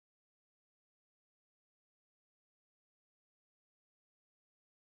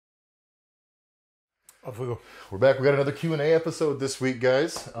Off we go. We're back. We got another Q&A episode this week,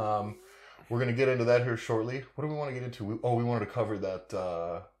 guys. We're going to get into that here shortly. What do we want to get into? We wanted to cover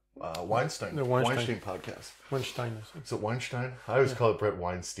that Weinstein. The Weinstein podcast. Weinstein. I think. Is it Weinstein? I always call it Brett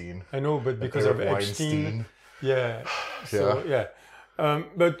Weinstein. I know, but because of Epstein. Yeah. So,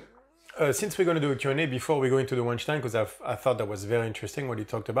 but since we're going to do a Q&A before we go into the Weinstein, because I thought that was very interesting what he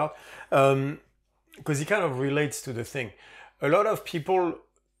talked about, because he kind of relates to the thing. A lot of people...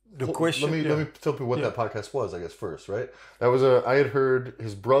 Let me tell people what that podcast was, I guess, first, right? That was I had heard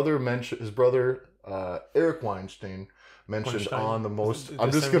his brother Eric Weinstein mentioned on the most.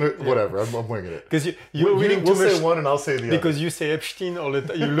 I'm just gonna whatever. I'm winging it because we'll say one and I'll say the other. Because you say Epstein all the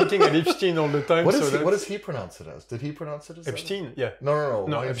time. You're looking at Epstein all the time. What does he pronounce it as? Did he pronounce it as Epstein? That? Yeah. No.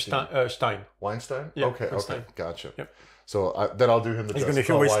 Weinstein. Stein. Weinstein. Yeah, okay. Weinstein. Okay. Gotcha. Yep. So then I'll do him the justice. He's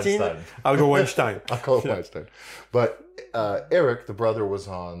going to hear Weinstein. I'll go Weinstein. I'll call it Weinstein. But Eric, the brother, was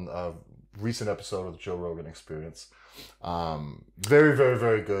on a recent episode of the Joe Rogan Experience. Very, very,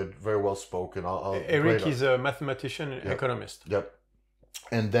 very good. Very well spoken. Eric is a mathematician and economist. Yep.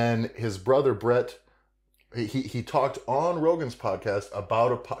 And then his brother Brett, he talked on Rogan's podcast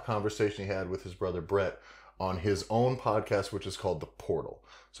about a conversation he had with his brother Brett on his own podcast, which is called The Portal.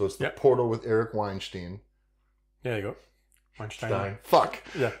 So it's The Portal with Eric Weinstein. There you go. Weinstein. Fuck.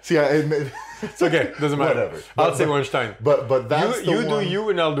 Yeah. See, it's okay. Doesn't matter. Whatever. I'll say Weinstein. But that's you do you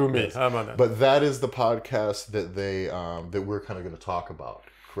and I'll do me. Yes. How about that? But that is the podcast that they that we're kind of going to talk about.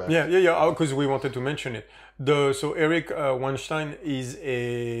 Correct? Yeah. Because we wanted to mention it. So Eric Weinstein is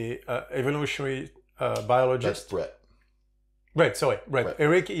a evolutionary biologist. That's Brett. Brett.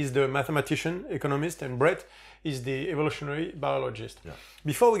 Eric is the mathematician, economist, and Brett is the evolutionary biologist. Yeah.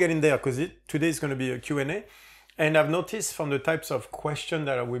 Before we get in there, because today is going to be a Q&A, and I've noticed from the types of questions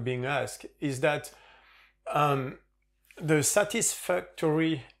that we're being asked is that the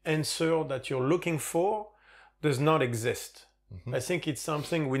satisfactory answer that you're looking for does not exist. Mm-hmm. I think it's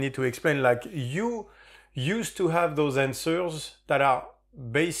something we need to explain. Like you used to have those answers that are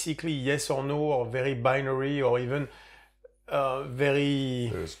basically yes or no, or very binary, or even very...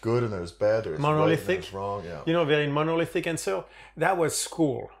 There's good and there's bad, there's monolithic, right and there's wrong. Yeah. Very monolithic answer. That was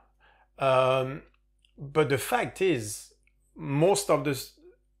school. But the fact is, most of this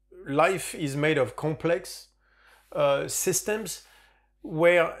life is made of complex systems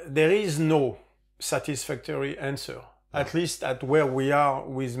where there is no satisfactory answer, at least at where we are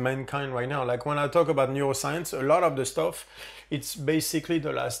with mankind right now. Like when I talk about neuroscience, a lot of the stuff, it's basically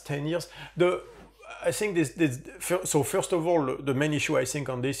the last 10 years. I think so first of all, the main issue I think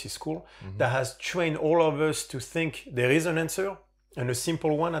on this is school, that has trained all of us to think there is an answer, and a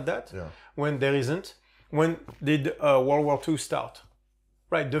simple one at that, when there isn't. When did World War II start?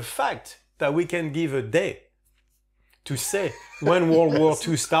 Right, the fact that we can give a day to say when World War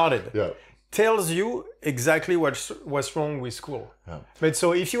II started tells you exactly what's wrong with school. Yeah. But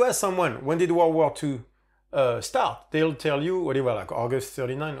so if you ask someone, when did World War II start? They'll tell you, like August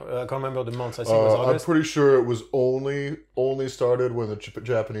 39? I can't remember the months, I think it was August. I'm pretty sure it was only started when the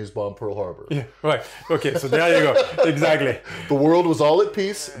Japanese bombed Pearl Harbor. Yeah, right. Okay, so there you go. Exactly. The world was all at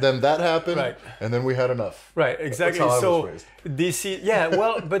peace, then that happened, and then we had enough. Right, exactly. That's how I was raised. This is,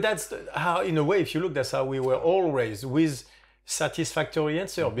 but that's how, in a way, if you look, that's how we were all raised, with satisfactory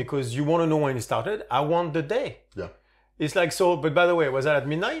answer, because you want to know when it started. I want the day. Yeah. It's like, so, but by the way, was that at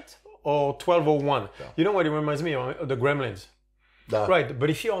midnight? Or 12:01. Yeah. You know what it reminds me of? The Gremlins. Right,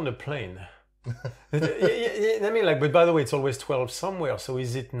 but if you're on a plane, I mean, like, but by the way, it's always 12 somewhere. So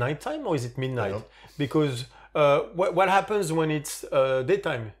is it nighttime or is it midnight? Because what happens when it's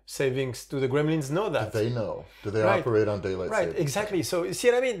daytime savings? Do the Gremlins know that? Do they know? Do they operate on daylight savings? Right, exactly. So you see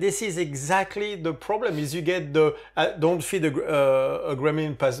what I mean? This is exactly the problem, is you get don't feed a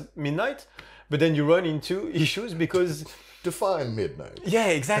Gremlin past midnight, but then you run into issues because... Define midnight. Yeah,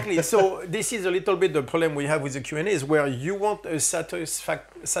 exactly. So this is a little bit the problem we have with the Q&A, is where you want a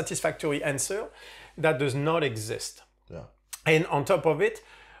satisfactory answer that does not exist. Yeah. And on top of it,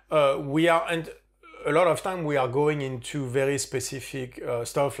 and a lot of time we are going into very specific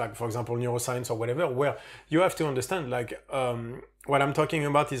stuff, like for example neuroscience or whatever, where you have to understand, like what I'm talking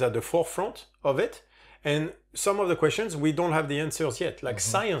about is at the forefront of it. And some of the questions, we don't have the answers yet. Like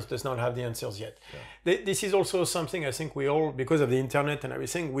science does not have the answers yet. Yeah. This is also something I think we all, because of the internet and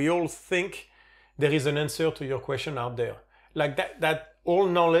everything, we all think there is an answer to your question out there. Like that all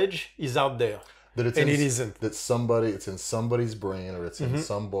knowledge is out there. It isn't. That it's in somebody's brain, or it's in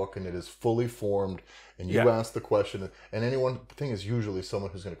some book, and it is fully formed, and you ask the question, and anyone thing is usually someone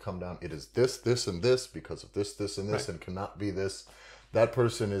who's going to come down, it is this, this, and this, because of this, this, and this, and cannot be this. That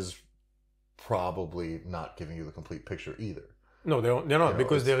person is probably not giving you the complete picture either. No, they're not,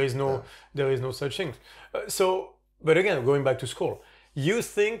 because there is no such thing. But again, going back to school, you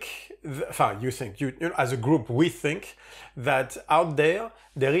think, as a group, we think that out there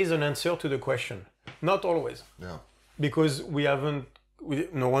is an answer to the question. Not always. Yeah. Because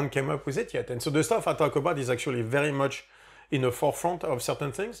no one came up with it yet. And so the stuff I talk about is actually very much in the forefront of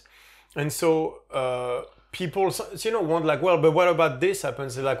certain things. And so people, want like, well, but what about this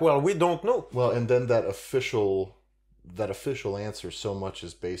happens? They're like, well, we don't know. Well, and then that official answer so much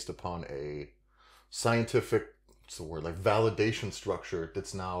is based upon a scientific, what's the word, like validation structure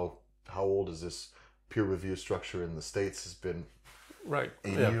that's now, how old is this peer review structure in the States? Has been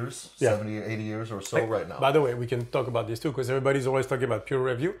 80 years, 70, 80 years or so right now. By the way, we can talk about this too, because everybody's always talking about peer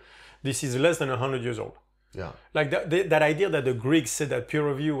review. This is less than 100 years old. Yeah. Like that idea that the Greeks said that peer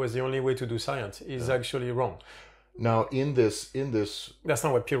review was the only way to do science is actually wrong. Now, in this, that's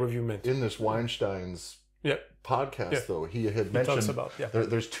not what peer review meant. In this Weinstein's podcast, though, he had mentioned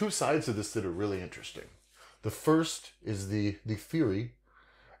there's two sides of this that are really interesting. The first is the theory,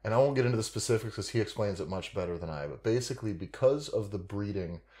 and I won't get into the specifics because he explains it much better than I. But basically, because of the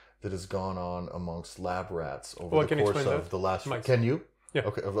breeding that has gone on amongst lab rats over the course of the last, can you? Yeah.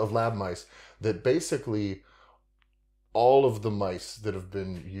 Okay, of lab mice, that basically all of the mice that have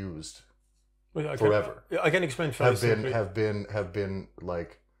been used forever, I can explain fairly have been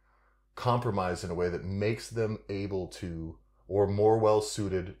like compromised in a way that makes them able to, or more well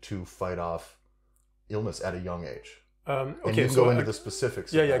suited to, fight off illness at a young age. And you can go into the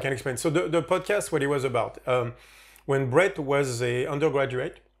specifics. I can explain. So the podcast, what it was about, when Brett was a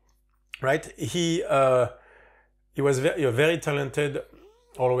undergraduate, right? He was a very talented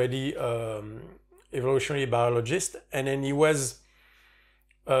already evolutionary biologist, and then he was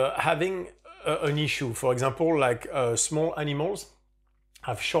having an issue. For example, like small animals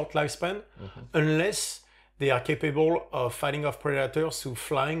have short lifespan unless they are capable of fighting off predators through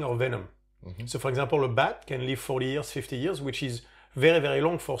flying or venom. So, for example, a bat can live 40 years, 50 years, which is very, very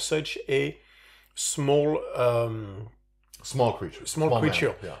long for such a small creature. Mammal,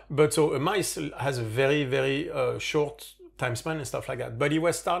 yeah. But so a mice has a very, very short time span and stuff like that. But he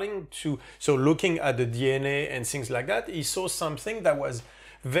was starting to, looking at the DNA and things like that, he saw something that was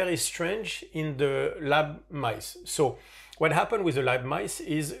very strange in the lab mice. So what happened with the lab mice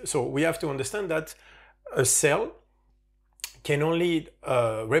is, we have to understand that a cell can only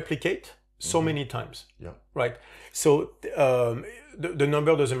replicate so many times, right? So the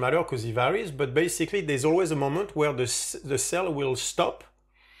number doesn't matter because it varies, but basically there's always a moment where the cell will stop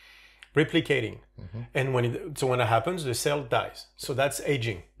replicating, and when that happens, the cell dies. So that's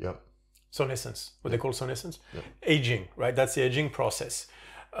aging. Senescence, what they call senescence, aging, right? That's the aging process.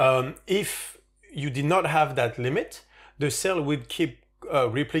 If you did not have that limit, the cell would keep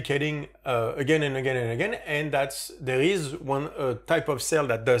replicating again and again and again, and there is one type of cell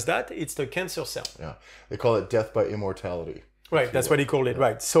that does that. It's the cancer cell. Yeah, they call it death by immortality. Right, that's what he called it.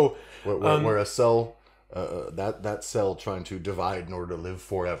 Right, so where a cell, that cell trying to divide in order to live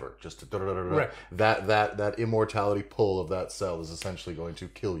forever, just to that immortality pull of that cell is essentially going to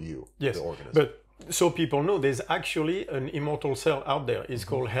kill you, the organism. But so people know there's actually an immortal cell out there. It's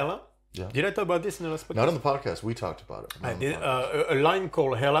called HeLa. Yeah. Did I talk about this in the last podcast? Not on the podcast. We talked about it. I did. A line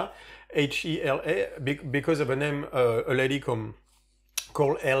called HeLa, HeLa, because of a name, a lady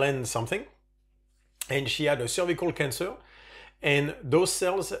called Ellen something, and she had a cervical cancer, and those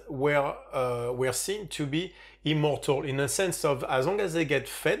cells were seen to be immortal in the sense of as long as they get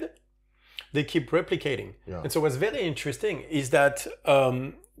fed, they keep replicating. Yeah. And so what's very interesting is that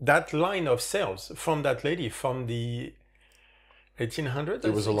that line of cells from that lady from the 1800s.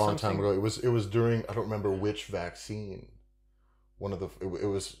 It was a long time ago. It was during, I don't remember which vaccine. It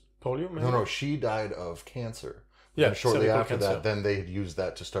was polio. Maybe? No. She died of cancer. Yeah. And shortly after that, then they had used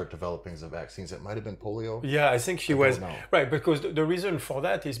that to start developing the vaccines. It might have been polio. Yeah, I think she was right, because the reason for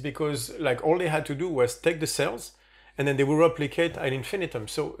that is because like all they had to do was take the cells, and then they will replicate ad infinitum.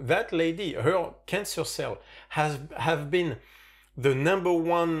 So that lady, her cancer cell have been the number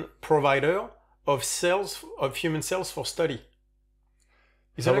one provider of human cells for study.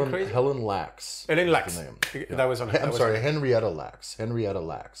 Is that crazy? Helen Lax. Helen Lax. The name. Yeah. That was on. I'm sorry, Henrietta Lax.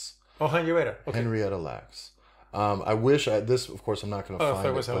 Oh, Henrietta. Okay. Henrietta Lax. I wish this. Of course, I'm not going to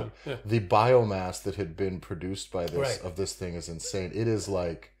find it. But the biomass that had been produced by this thing is insane. It is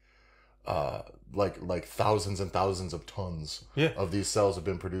like thousands and thousands of tons of these cells have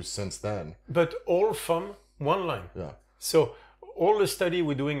been produced since then. But all from one line. Yeah. So all the study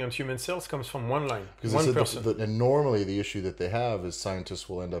we're doing on human cells comes from one line, because one person. And normally the issue that they have is scientists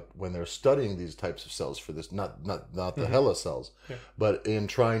will end up, when they're studying these types of cells for this, not the HeLa cells, but in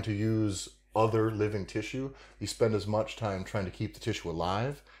trying to use other living tissue, you spend as much time trying to keep the tissue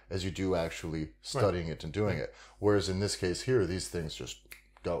alive as you do actually studying it and doing it. Whereas in this case here, these things just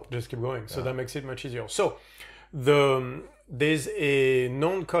go. Just keep going. So that makes it much easier. So there's a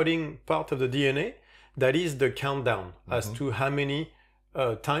non-coding part of the DNA that is the countdown as to how many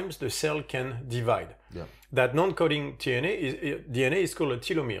times the cell can divide. Yeah. That non-coding DNA is called a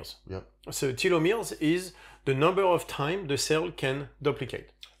telomeres. Yep. So telomeres is the number of times the cell can duplicate.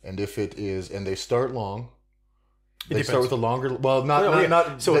 And if it is, and they start long, It they start depends. with a longer, well,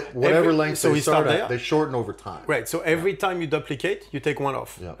 not So whatever length so they we start start at, there. they shorten over time. Right. So every time you duplicate, you take one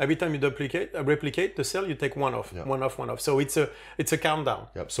off. Yeah. Every time you replicate the cell, you take one off, one off, one off. So it's a countdown.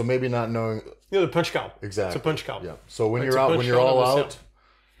 Yep. So maybe not knowing The punch card. exactly. It's a punch card. Yeah. So when It's you're a out, punch when you're card all of the out, cell.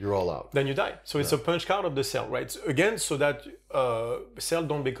 you're all out. Then you die. So it's a punch card of the cell, right? So again, so that cell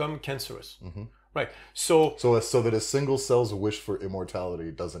don't become cancerous, right? So that a single cell's wish for immortality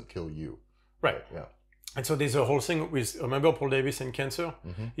doesn't kill you. right. Yeah. And so there's a whole thing with, remember Paul Davis and cancer?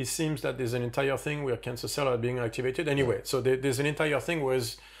 It seems that there's an entire thing where cancer cells are being activated. Anyway, so there's an entire thing where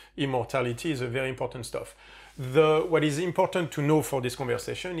immortality is a very important stuff. What is important to know for this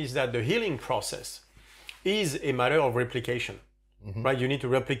conversation is that the healing process is a matter of replication, right? You need to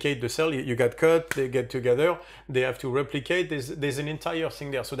replicate the cell. You got cut, they get together, they have to replicate. There's an entire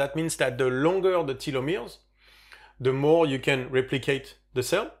thing there. So that means that the longer the telomeres, the more you can replicate the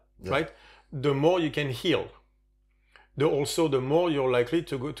cell, right? The more you can heal. The more you're likely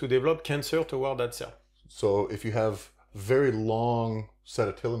to develop cancer toward that cell. So if you have very long set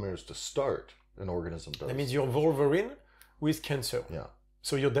of telomeres to start, an organism does. That means you're Wolverine with cancer. Yeah.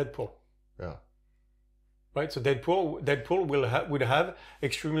 So you're Deadpool. Yeah. Right? So Deadpool would have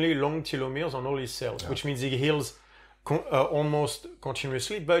extremely long telomeres on all his cells, which means he heals almost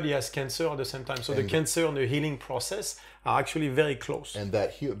continuously, but he has cancer at the same time. So the cancer and the healing process are actually very close. And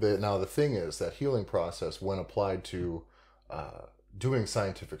now the thing is that healing process, when applied to doing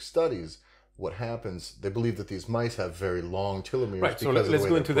scientific studies, what happens? They believe that these mice have very long telomeres. Right. So let's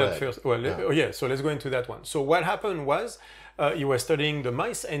go into that first. Well, so let's go into that one. So what happened was he was studying the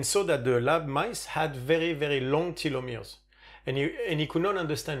mice and saw that the lab mice had very, very long telomeres, and he could not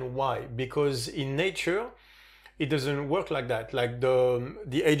understand why, because in nature it doesn't work like that. Like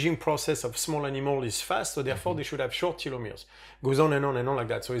the aging process of small animal is fast, so therefore they should have short telomeres. Goes on and on and on like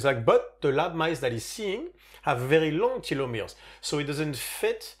that. So it's like, but the lab mice that he's seeing have very long telomeres, so it doesn't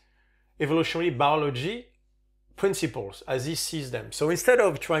fit evolutionary biology principles as he sees them. So instead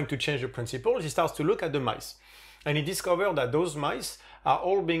of trying to change the principles, he starts to look at the mice, and he discovered that those mice are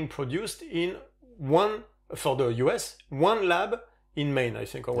all being produced in for the US, one lab in Maine, I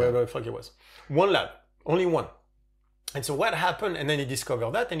think, or wherever the fuck it was. One lab, only one. And so what happened? And then he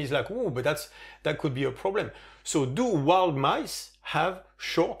discovered that, and he's like, "Ooh, but that could be a problem." So do wild mice have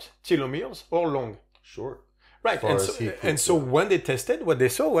short telomeres or long? Short. Right. And so when they tested, what they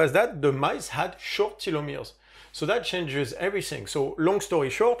saw was that the mice had short telomeres. So that changes everything. So long story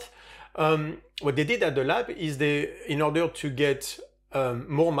short, what they did at the lab is in order to get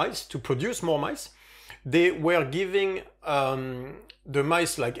more mice, to produce more mice, they were giving the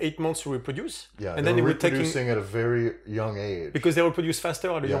mice like 8 months to reproduce. Yeah, and then they were reproducing at a very young age. Because they reproduce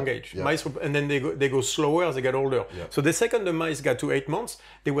faster at a young age. Yeah. Mice, and then they go slower as they get older. Yeah. So the second the mice got to 8 months,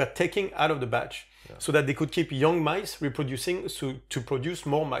 they were taking out of the batch so that they could keep young mice reproducing to produce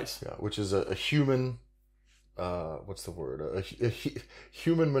more mice. Yeah, which is a human, what's the word? A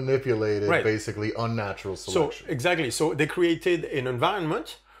human manipulated, basically unnatural selection. So exactly. So they created an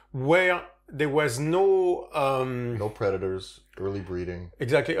environment where there was no predators, early breeding.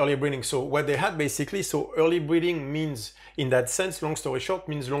 Exactly, early breeding. So what they had basically, so early breeding means, in that sense, long story short,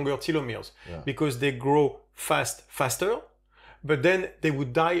 means longer telomeres because they grow faster, but then they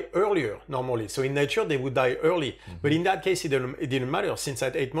would die earlier normally. So in nature, they would die early. But in that case, it didn't matter since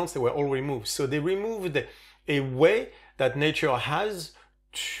at 8 months, they were all removed. So they removed a way that nature has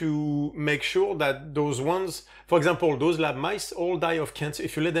to make sure that those ones, for example, those lab mice all die of cancer.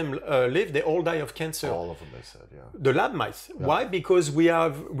 If you let them live, they all die of cancer. All of them, they said, The lab mice. Yeah. Why? Because we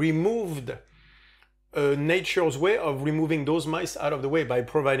have removed nature's way of removing those mice out of the way by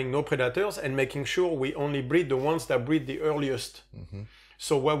providing no predators and making sure we only breed the ones that breed the earliest.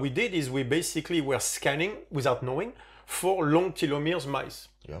 So what we did is we basically were scanning, without knowing, for long telomeres mice.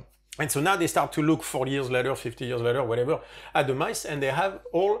 Yeah. And so now they start to look 40 years later, 50 years later, whatever, at the mice, and they have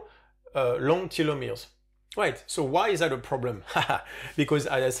all long telomeres. Right, so why is that a problem? Because,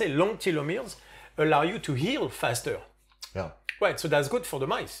 as I say, long telomeres allow you to heal faster. Yeah. Right, so that's good for the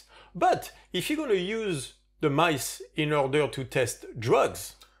mice. But if you're going to use the mice in order to test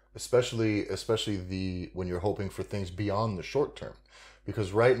drugs, especially when you're hoping for things beyond the short term,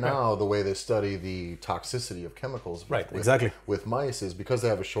 Because right now, the way they study the toxicity of chemicals with mice is because they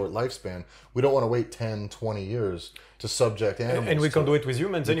have a short lifespan, we don't want to wait 10, 20 years to subject animals. And we can't do it with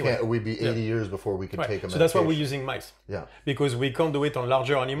humans anyway. We'd be 80 years before we could take a medication. So that's why we're using mice. Yeah. Because we can't do it on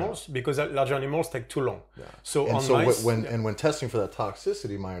larger animals because larger animals take too long. Yeah. So and on so mice... when testing for that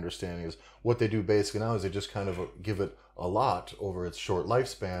toxicity, my understanding is what they do basically now is they just kind of give it a lot over its short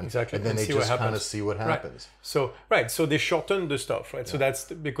lifespan. Exactly. And then they just kind of see what happens. So they shorten the stuff, right? So that's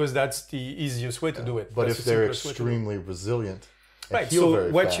because that's the easiest way to do it. But that's if they're extremely resilient and heal so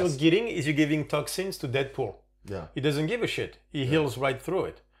very what fast. you're getting is you're giving toxins to Deadpool. Yeah. He doesn't give a shit. He heals right through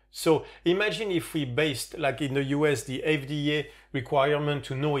it. So imagine if we based, like in the US, the FDA requirement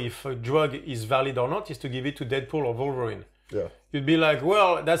to know if a drug is valid or not is to give it to Deadpool or Wolverine. Yeah. You'd be like,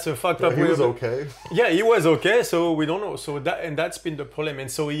 well, that's a fucked up way. He was okay. Yeah, he was okay, so we don't know. So that's been the problem. And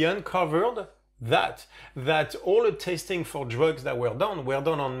so he uncovered that all the testing for drugs that were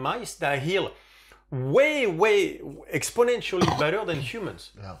done on mice that heal way exponentially better than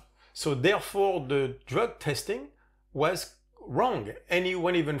humans. Yeah. So therefore, the drug testing was wrong. And he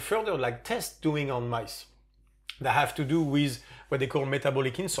went even further, like tests doing on mice that have to do with what they call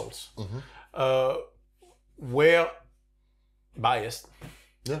metabolic insults, were biased.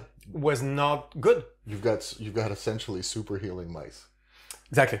 Yeah. Was not good. You've got essentially super healing mice.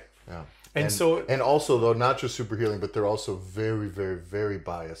 Exactly. Yeah. And also though not just super healing, but they're also very, very, very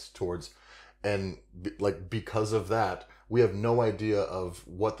biased towards, and because of that, we have no idea of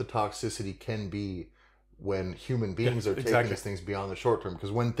what the toxicity can be when human beings are taking these things beyond the short term.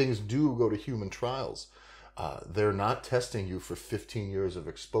 Because when things do go to human trials, they're not testing you for 15 years of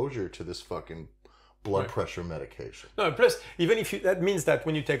exposure to this fucking blood pressure medication. No, plus, even if that means that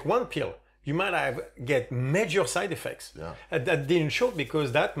when you take one pill, you might get major side effects. Yeah. That didn't show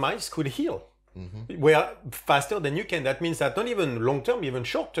because that mice could heal. Were faster than you can. That means that not even long term, even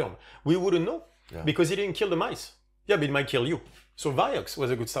short term, we wouldn't know because it didn't kill the mice. Yeah, but it might kill you. So Vioxx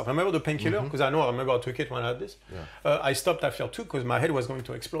was a good stuff. I remember the painkiller because I remember I took it when I had this. Yeah. I stopped after 2 because my head was going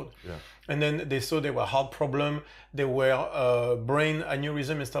to explode. Yeah. And then they saw there were heart problem, there were brain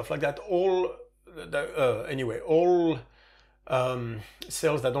aneurysm and stuff like that. All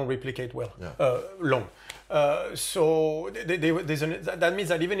cells that don't replicate well, long. So that means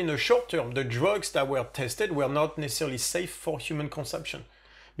that even in the short term, the drugs that were tested were not necessarily safe for human consumption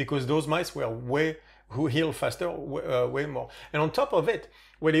because those mice were who heal faster, way more. And on top of it,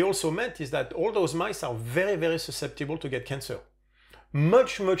 what they also meant is that all those mice are very, very susceptible to get cancer.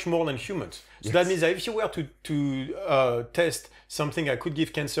 Much more than humans. So that means that if you were to test something that could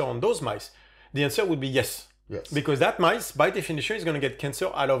give cancer on those mice, the answer would be yes. Yes. Because that mice, by definition, is going to get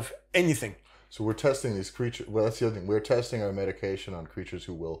cancer out of anything. So we're testing these creatures. Well, that's the other thing. We're testing our medication on creatures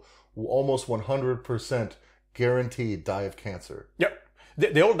who will almost 100% guaranteed die of cancer. Yep.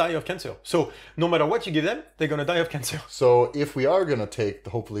 They all die of cancer. So no matter what you give them, they're going to die of cancer. So if we are going to take,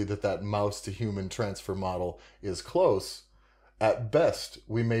 hopefully that mouse to human transfer model is close, at best,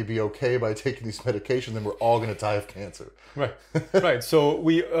 we may be okay by taking these medications, then we're all going to die of cancer. Right, right. So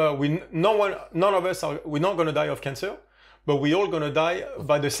none of us we're not going to die of cancer, but we're all going to die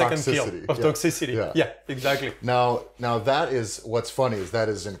by the second pill of toxicity. Yeah, exactly. Now that is what's funny is that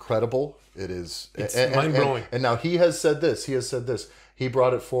is incredible. It's mind blowing. And now he has said this. He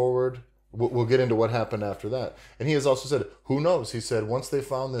brought it forward. We'll get into what happened after that. And he has also said, who knows? He said once they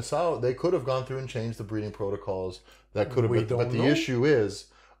found this out, they could have gone through and changed the breeding protocols. That could have been, but the issue is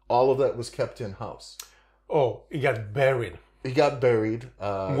all of that was kept in-house. Oh, it got buried. He got buried.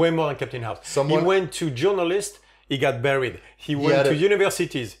 Way more than kept in-house. He went to journalists, he got buried. He went to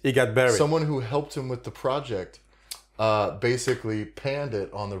universities, he got buried. Someone who helped him with the project basically panned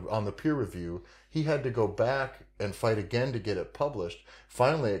it on the peer review. He had to go back and fight again to get it published.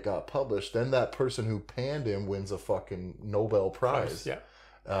 Finally, it got published. Then that person who panned him wins a fucking Nobel Prize. Yeah.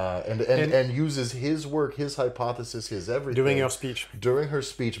 And uses his work, his hypothesis, his everything during her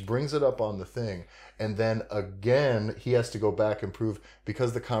speech, brings it up on the thing, and then again he has to go back and prove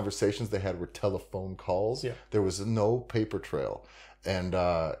because the conversations they had were telephone calls. Yeah. There was no paper trail, and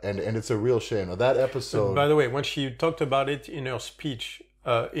it's a real shame. Now that episode, by the way, when she talked about it in her speech,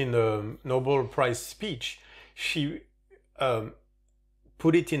 in the Nobel Prize speech, she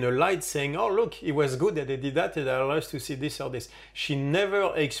put it in a light saying, oh, look, it was good that they did that. It allowed us to see this or this. She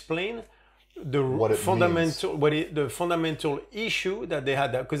never explained the fundamental issue that they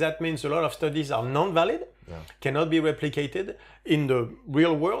had, because that means a lot of studies are non-valid, cannot be replicated in the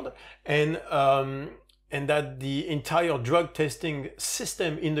real world. And and that the entire drug testing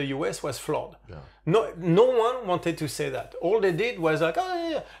system in the US was flawed. Yeah. No one wanted to say that. All they did was like, oh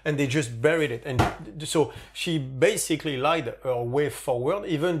yeah, and they just buried it. And so she basically lied her way forward,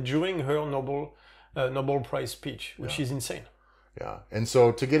 even during her Nobel Prize speech, which is insane. Yeah. And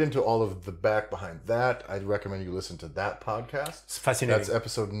so to get into all of the back behind that, I'd recommend you listen to that podcast. It's fascinating. That's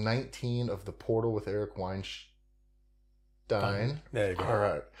episode 19 of The Portal with Eric Weinstein. There you go. All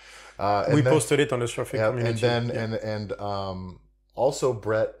right. We posted it on the StrongFit community. And also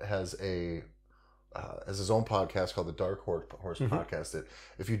Brett has his own podcast called the Dark Horse Podcast. That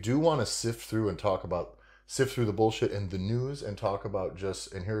if you do want to sift through the bullshit in the news and talk about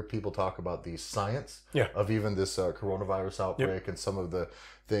and hear people talk about the science of even this coronavirus outbreak and some of the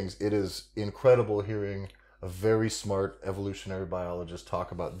things, it is incredible hearing a very smart evolutionary biologist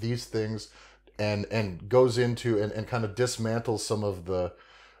talk about these things and goes into and kind of dismantles some of the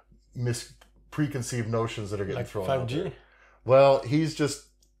preconceived notions that are getting thrown 5G? Out there. Well, he's just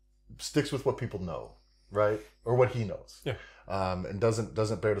sticks with what people know, right? Or what he knows. Yeah. And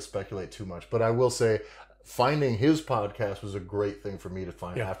doesn't bear to speculate too much. But I will say, finding his podcast was a great thing for me to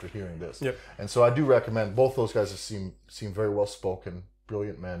find after hearing this. Yep. And so I do recommend both those guys seem very well spoken,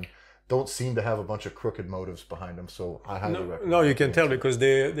 brilliant men. Don't seem to have a bunch of crooked motives behind them. So I highly recommend. No, you can tell because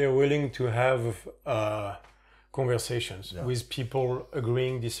they're willing to have conversations with people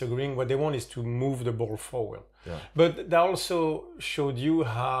agreeing, disagreeing. What they want is to move the ball forward. Yeah. But that also showed you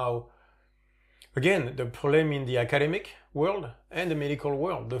how, again, the problem in the academic world and the medical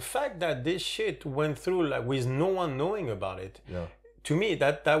world, the fact that this shit went through like with no one knowing about it, to me,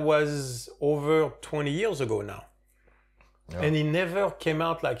 that was over 20 years ago now. Yeah. And it never came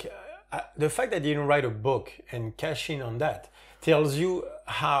out like, the fact that he didn't write a book and cash in on that tells you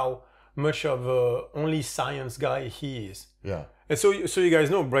how much of a only science guy he is. Yeah. And so you guys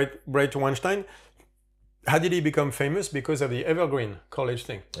know Brett Weinstein. How did he become famous? Because of the Evergreen College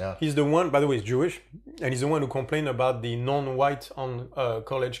thing. Yeah. He's the one, by the way, he's Jewish, and he's the one who complained about the non-white on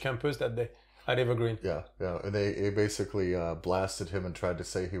college campus that they at Evergreen. Yeah, yeah. And they basically blasted him and tried to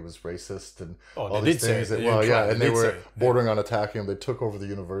say he was racist and all these things. They were bordering on attacking him. They took over the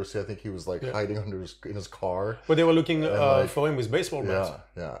university. I think he was hiding in his car. But they were looking for him with baseball bats.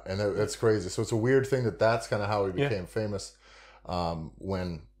 Yeah, yeah. And that's crazy. So it's a weird thing that's kind of how he became famous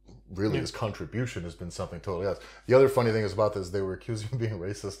when really his contribution has been something totally else. The other funny thing is about this, they were accusing him of being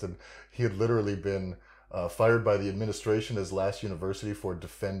racist, and he had literally been fired by the administration at his last university for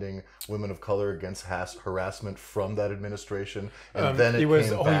defending women of color against harassment from that administration. And then he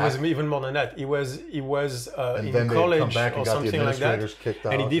was even more than that. He was in college or something like that,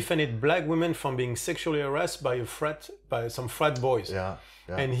 and he defended black women from being sexually harassed by some frat boys. Yeah,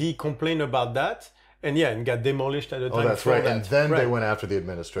 yeah. And he complained about that. And got demolished at the time. Oh, that's right. And then they went after the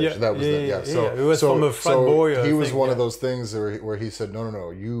administration. That was So it was from a frat boy. He was one of those things where he said, no.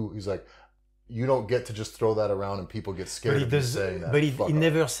 He's like, you don't get to just throw that around and people get scared of you saying that. But he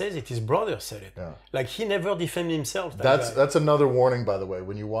never says it. His brother said it. Yeah. Like he never defended himself. That's another warning, by the way.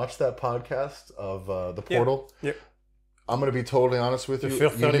 When you watch that podcast of The Portal, I'm going to be totally honest with you.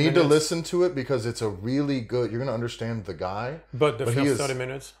 You need to listen to it because it's a really good. You're going to understand the guy. But the first 30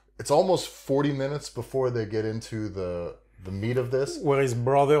 minutes. It's almost 40 minutes before they get into the meat of this. Where his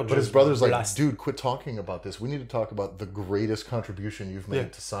brother's like, dude, quit talking about this. We need to talk about the greatest contribution you've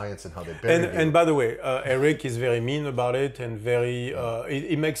made to science and how they buried you. And by the way, Eric is very mean about it and very,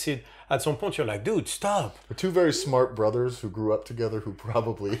 it makes it, at some point you're like, dude, stop. They're two very smart brothers who grew up together who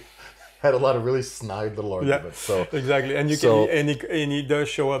probably had a lot of really snide little arguments. Yeah, so exactly. And he does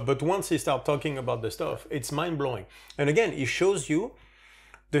show up. But once he starts talking about the stuff, it's mind-blowing. And again, it shows you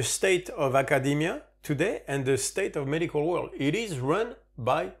the state of academia today and the state of medical world. It is run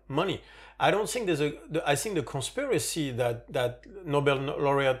by money. I don't think I think the conspiracy that Nobel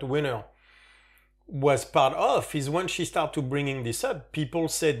laureate winner was part of is when she started to bringing this up. People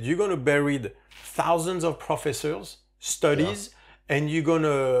said, you're going to bury thousands of professors, studies, and you're going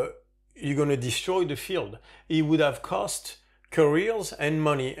to destroy the field. It would have cost careers and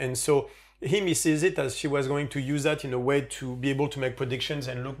money. And so he sees it as she was going to use that in a way to be able to make predictions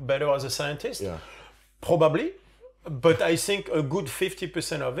and look better as a scientist. Yeah. Probably. But I think a good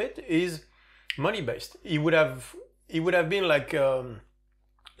 50% of it is money-based. It would have been like an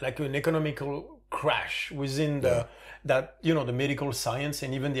economical crash within the medical science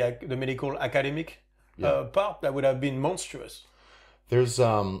and even the medical academic part that would have been monstrous. There's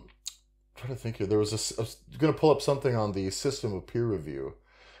I'm trying to think here. I was going to pull up something on the system of peer review.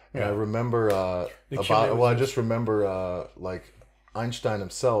 And I remember like Einstein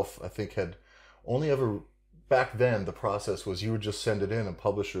himself, I think, had only ever back then the process was you would just send it in and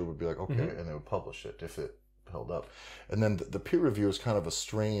publisher would be like, okay, and they would publish it if it held up. And then the peer review is kind of a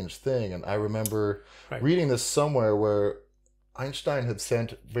strange thing. And I remember reading this somewhere where Einstein had sent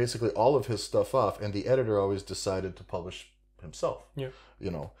basically all of his stuff off, and the editor always decided to publish himself. Yeah.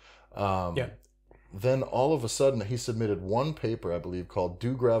 You know. Then all of a sudden he submitted one paper, I believe, called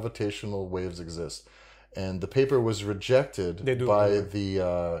 "Do Gravitational Waves Exist?" And the paper was rejected by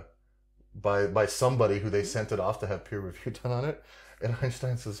the by somebody who they sent it off to have peer review done on it. And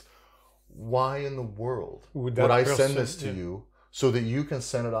Einstein says, "Why in the world would I send this to you so that you can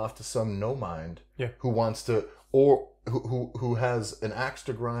send it off to some no mind who wants to, or who has an axe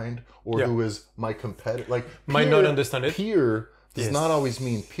to grind, or who is my competitor? Like might not understand it. Peer does not always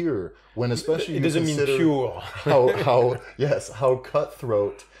mean pure. When especially it doesn't mean pure. how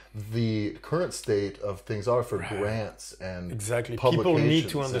cutthroat the current state of things are for grants and People need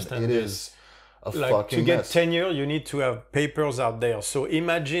to understand this. Like to get tenure, you need to have papers out there. So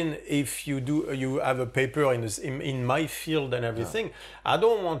imagine if you have a paper in my field and everything. I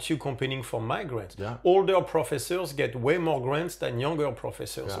don't want you competing for my grants. Older professors get way more grants than younger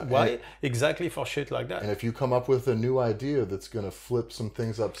professors. Why? Exactly for shit like that. And if you come up with a new idea that's going to flip some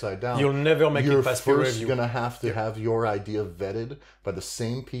things upside down, you'll never make it past peer review. You're first going to have your idea vetted by the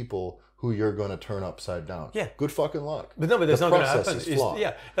same people who you're going to turn upside down. Good fucking luck. But that's not going to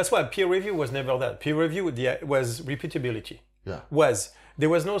happen. That's why peer review was never that. Peer review was repeatability. There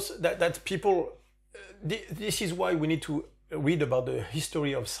was no that people. This is why we need to read about the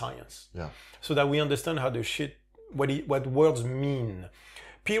history of science. So that we understand how the shit what words mean.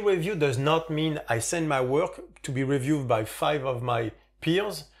 Peer review does not mean I send my work to be reviewed by 5 of my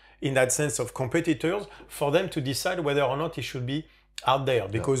peers, in that sense of competitors, for them to decide whether or not it should be out there.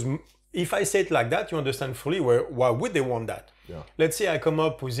 Because if I say it like that, you understand fully why would they want that. Let's say I come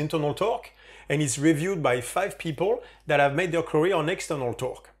up with internal torque and it's reviewed by 5 people that have made their career on external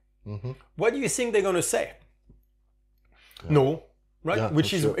torque. What do you think they're going to say? No, right?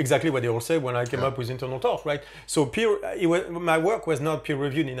 Which is exactly what they all say when I came up with internal torque, right? So my work was not peer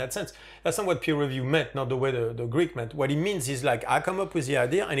reviewed in that sense. That's not what peer review meant, not the way the Greek meant. What it means is like I come up with the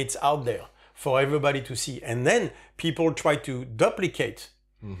idea and it's out there for everybody to see. And then people try to duplicate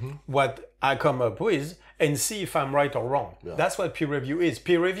what I come up with and see if I'm right or wrong. That's what peer review is.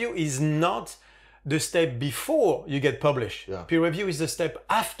 Peer review is not the step before you get published. Peer review is the step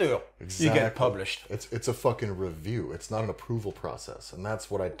after you get published. It's a fucking review. It's not an approval process, and that's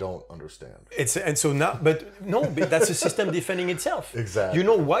what I don't understand. But that's a system defending itself. Exactly. You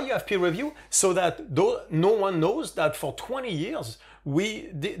know why you have peer review? So that no one knows that for 20 years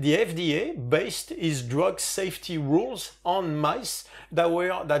the FDA based its drug safety rules on mice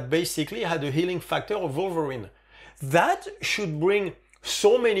that basically had a healing factor of Wolverine. That should bring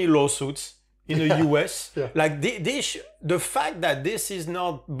so many lawsuits in the US. Like the fact that this is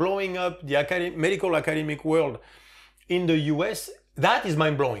not blowing up the medical academic world in the US, that is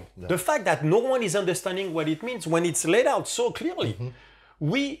mind-blowing. The fact that no one is understanding what it means when it's laid out so clearly.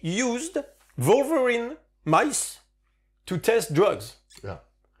 We used Wolverine mice to test drugs.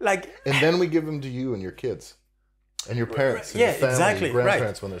 And then we give them to you and your kids and your parents and your family and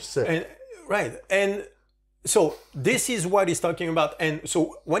grandparents when they're sick. And so this is what he's talking about. And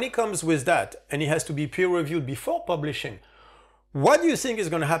so when he comes with that, and it has to be peer reviewed before publishing, what do you think is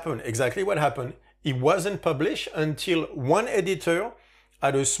going to happen? Exactly what happened. It wasn't published until one editor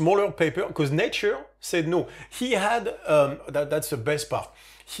had a smaller paper, because Nature said no. He had, that's the best part.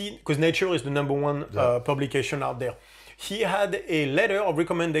 Because Nature is the #1 publication out there. He had a letter of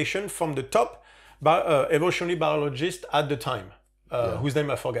recommendation from the top evolutionary biologist at the time, whose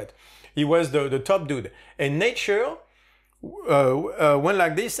name I forget. He was the top dude. And Nature went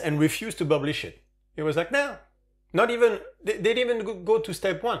like this and refused to publish it. It was like, no, not even, they didn't even go to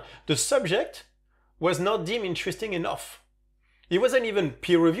step 1. The subject was not deemed interesting enough. It wasn't even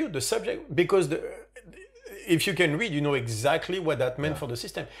peer reviewed, the subject, because if you can read, you know exactly what that meant for the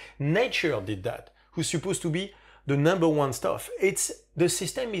system. Nature did that, who's supposed to be the #1 stuff. The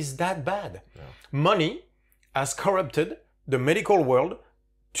system is that bad. Money has corrupted the medical world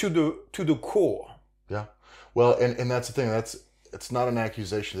to the core. Well, and that's the thing. It's not an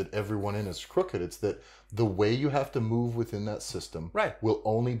accusation that everyone in is crooked. It's that the way you have to move within that system will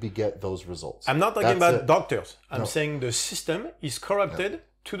only beget those results. I'm not talking about doctors. I'm saying the system is corrupted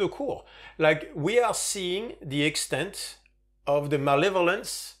to the core. Like, we are seeing the extent of the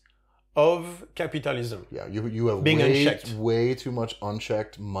malevolence of capitalism. You have way too much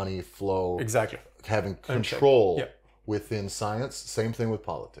unchecked money flow. Exactly. Having control within science. Same thing with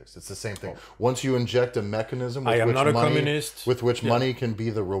politics. It's the same thing. Once you inject a mechanism with which money can be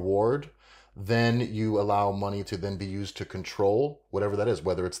the reward, then you allow money to then be used to control whatever that is,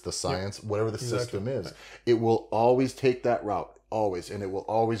 whether it's the science, whatever the system is. It will always take that route, always, and it will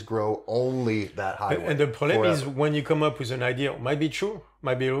always grow only that highway. And the problem forever. is when you come up with an idea, might be true,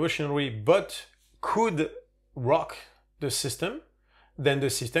 might be revolutionary, but could rock the system, then the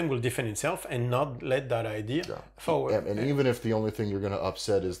system will defend itself and not let that idea forward. And even if the only thing you're going to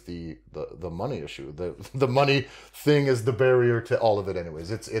upset is the money issue, the money thing is the barrier to all of it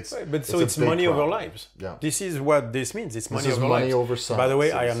anyways. It's money over problem. lives. Yeah. This is what this means. It's money over money lives. over science. By the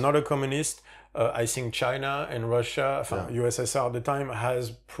way, I am not a communist. I think China and Russia, USSR at the time,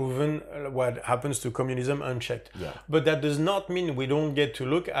 has proven what happens to communism unchecked. Yeah. But that does not mean we don't get to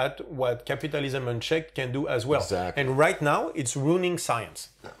look at what capitalism unchecked can do as well. Exactly. And right now, it's ruining science.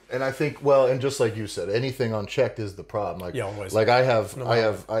 And I think, well, and just like you said, anything unchecked is the problem. Always. Like I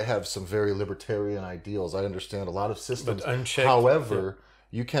have some very libertarian ideals. I understand a lot of systems. But unchecked, however,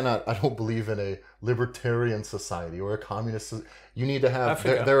 you cannot. I don't believe in a libertarian society or a communist. You need to have.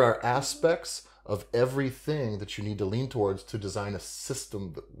 There are aspects of everything that you need to lean towards to design a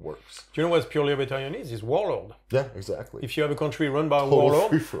system that works. Do you know what pure libertarian is? It's warlord. Yeah, exactly. If you have a country run by a Total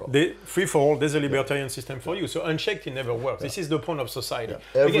warlord, free for all. There's a libertarian system for you. So unchecked, it never works. This is the point of society.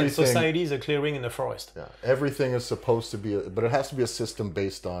 Yeah. Again, society is a clearing in the forest. Yeah, everything is supposed to be, but it has to be a system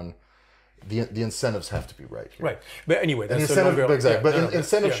based on the incentives have to be right here. Right. But anyway, that's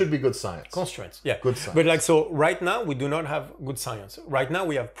incentive should be good science. Constraints, yeah. Good science. But like, so right now we do not have good science. Right now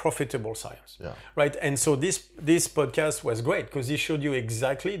we have profitable science. Yeah. Right. And so this podcast was great because it showed you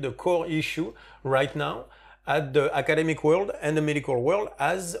exactly the core issue right now at the academic world and the medical world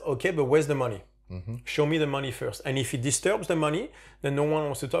as, okay, but where's the money? Mm-hmm. Show me the money first. And if it disturbs the money, then no one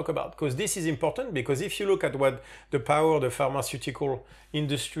wants to talk about. Because this is important, because if you look at what the power of the pharmaceutical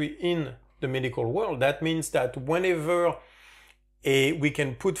industry in the medical world, that means that whenever we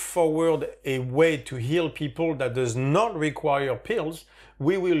can put forward a way to heal people that does not require pills,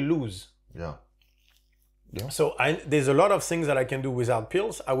 we will lose. Yeah. So there's a lot of things that I can do without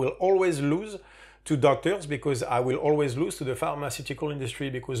pills. I will always lose to doctors because I will always lose to the pharmaceutical industry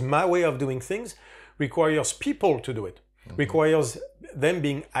because my way of doing things requires people to do it, requires them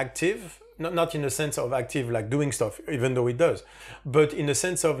being active. Not in the sense of active, like doing stuff, even though it does, but in the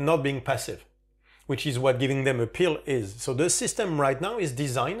sense of not being passive, which is what giving them a pill is. So the system right now is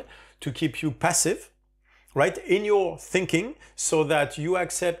designed to keep you passive, right, in your thinking so that you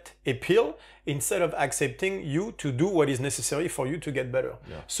accept a pill instead of accepting you to do what is necessary for you to get better.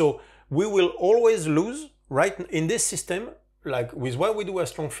 Yeah. So we will always lose, right, in this system, like with what we do at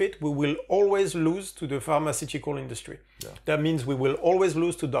StrongFit, we will always lose to the pharmaceutical industry. Yeah. That means we will always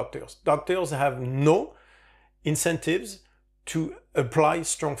lose to doctors. Doctors have no incentives to apply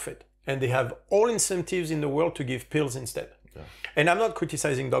StrongFit. And they have all incentives in the world to give pills instead. Yeah. And I'm not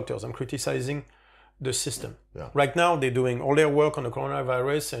criticizing doctors, I'm criticizing the system. Yeah. Right now, they're doing all their work on the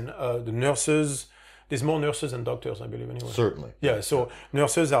coronavirus and the nurses. There's more nurses than doctors, I believe, anyway. Certainly. Yeah, so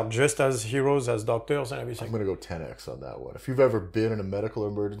nurses are just as heroes as doctors and everything. I'm going to go 10x on that one. If you've ever been in a medical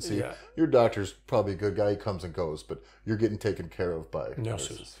emergency, your doctor's probably a good guy. He comes and goes, but you're getting taken care of by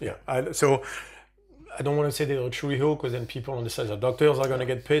nurses. Yeah. So I don't want to say they're a true hero because then people on the side of doctors are going to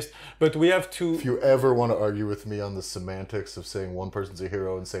get pissed. But we have to... If you ever want to argue with me on the semantics of saying one person's a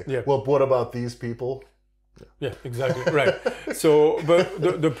hero and say, well, what about these people? Yeah, exactly. Right. So, but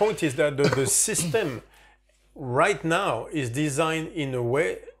the point is that the system right now is designed in a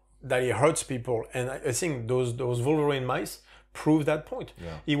way that it hurts people. And I think those Wolverine mice prove that point.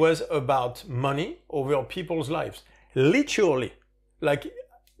 Yeah. It was about money over people's lives. Literally. Like,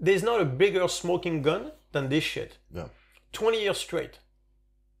 there's not a bigger smoking gun than this shit. Yeah. 20 years straight.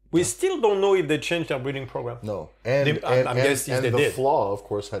 We still don't know if they changed their breeding program. No. And the flaw, of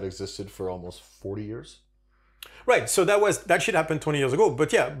course, had existed for almost 40 years. Right. So that shit happened 20 years ago. But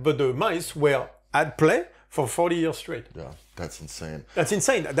the mice were at play for 40 years straight. Yeah, that's insane. That's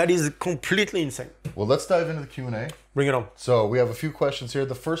insane. That is completely insane. Well, let's dive into the Q&A. Bring it on. So we have a few questions here.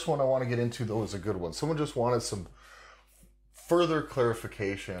 The first one I want to get into, though, is a good one. Someone just wanted some further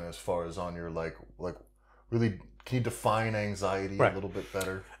clarification as far as on your, like really, can you define anxiety a little bit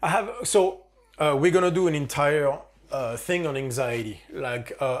better? We're going to do an entire thing on anxiety.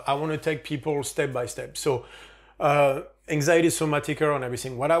 I want to take people step by step. So anxiety, somatica, and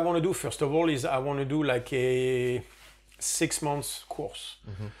everything. What I want to do, first of all, is I want to do like a 6 months course.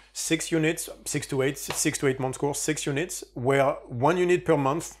 Mm-hmm. 6 units, 6 to 8 months course, 6 units, where 1 unit per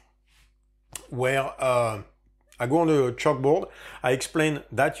month, where I go on the chalkboard, I explain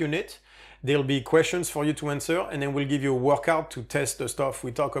that unit. There'll be questions for you to answer, and then we'll give you a workout to test the stuff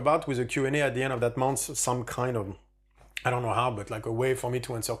we talk about with a Q&A at the end of that month, some kind of I don't know how, but like a way for me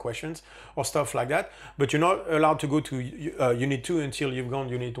to answer questions or stuff like that. But you're not allowed to go to Unit 2 until you've gone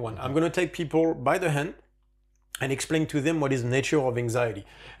Unit 1. I'm going to take people by the hand and explain to them what is the nature of anxiety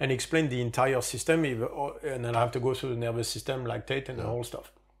and explain the entire system. And then I have to go through the nervous system, lactate, and the whole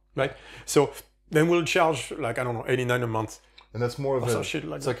stuff, right? So then we'll charge like, I don't know, $89 a month. And that's more of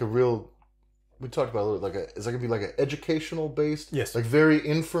it's like a real... We talked about it, it's like gonna be like an educational based, yes, like very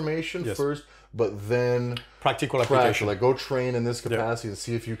information first, but then practical application. Like go train in this capacity and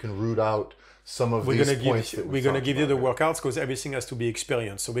see if you can root out some of these points. We're gonna give you the workouts because everything has to be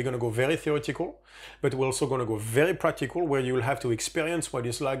experienced. So we're gonna go very theoretical, but we're also gonna go very practical, where you will have to experience what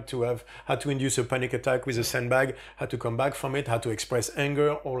it's like to have had to induce a panic attack with a sandbag, how to come back from it, how to express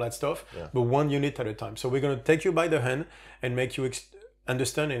anger, all that stuff, but 1 unit at a time. So we're gonna take you by the hand and make you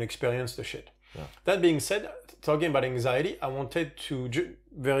understand and experience the shit. Yeah. That being said, talking about anxiety, I wanted to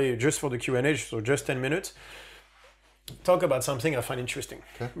just for the Q&A, so just 10 minutes, talk about something I find interesting.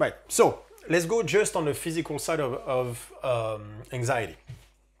 Okay. Right. So let's go just on the physical side of anxiety.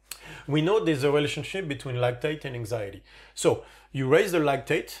 We know there's a relationship between lactate and anxiety. So you raise the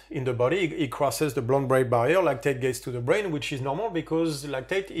lactate in the body, it crosses the blood-brain barrier, lactate gets to the brain, which is normal because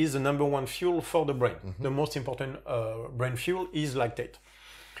lactate is the number one fuel for the brain. Mm-hmm. The most important brain fuel is lactate.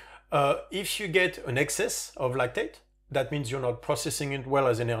 If you get an excess of lactate, that means you're not processing it well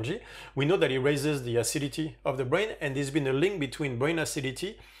as energy. We know that it raises the acidity of the brain, and there's been a link between brain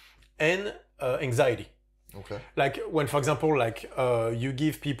acidity and anxiety. Okay. Like when, for example, you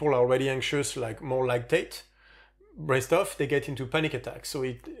give people already anxious, like more lactate, brain stuff, they get into panic attacks. So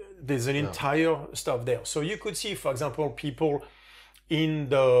there's an entire stuff there. So you could see, for example, people in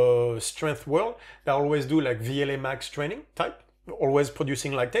the strength world that always do like VLA max training type, always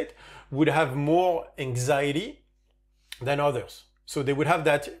producing lactate, would have more anxiety than others. So they would have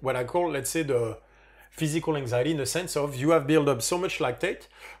that, what I call, let's say, the physical anxiety, in the sense of you have built up so much lactate,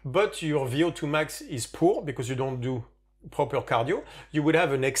 but your VO2 max is poor because you don't do proper cardio. You would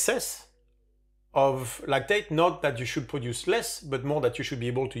have an excess of lactate, not that you should produce less, but more that you should be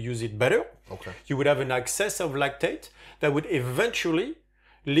able to use it better. Okay. You would have an excess of lactate that would eventually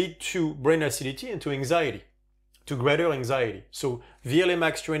lead to brain acidity and to anxiety, to greater anxiety. So VLA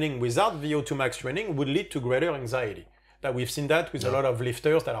max training without VO2 max training would lead to greater anxiety. That we've seen that with a lot of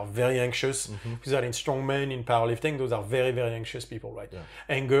lifters that are very anxious. Mm-hmm. Because that in strongman, in powerlifting, those are very, very anxious people, right? Yeah.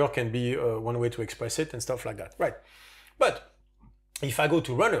 Anger can be one way to express it and stuff like that, right? But if I go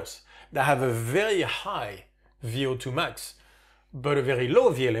to runners that have a very high VO2 max, but a very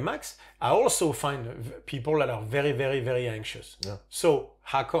low VLA max, I also find people that are very, very, very anxious. Yeah. So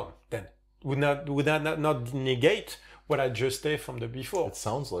how come then? Would that not negate what I just said from the before? It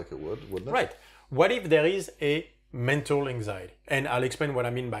sounds like it would, wouldn't it? Right. What if there is a mental anxiety? And I'll explain what I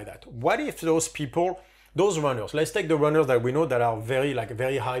mean by that. What if those people, those runners, let's take the runners that we know that are very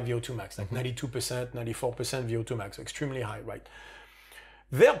high VO2 max, like 92%, 94% VO2 max, extremely high, right?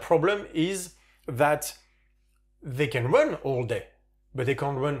 Their problem is that they can run all day, but they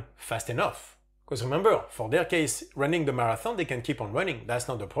can't run fast enough. Because remember, for their case, running the marathon, they can keep on running. That's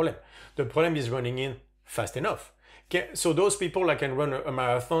not the problem. The problem is running in fast enough. So those people that can run a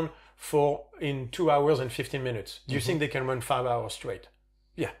marathon in 2 hours and 15 minutes, do you think they can run 5 hours straight?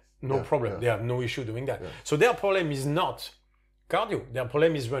 Yeah, no problem. Yeah. They have no issue doing that. Yeah. So their problem is not cardio. Their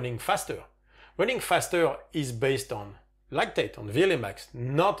problem is running faster. Running faster is based on lactate, on VLA max,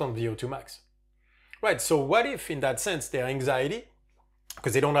 not on VO2 max. Right, so what if in that sense their anxiety,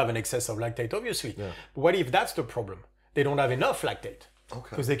 because they don't have an excess of lactate obviously, but what if that's the problem? They don't have enough lactate. Okay.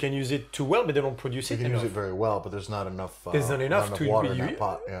 Because they can use it too well, but they don't produce it enough. They can use it very well, but there's not enough. There's not enough to water in that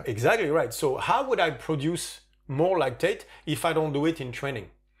pot. Yeah. Exactly right. So how would I produce more lactate if I don't do it in training?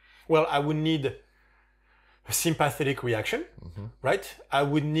 Well, I would need a sympathetic reaction, right? I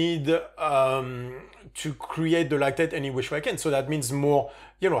would need to create the lactate any which way I can. So that means more,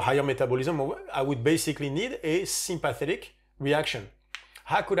 higher metabolism. I would basically need a sympathetic reaction.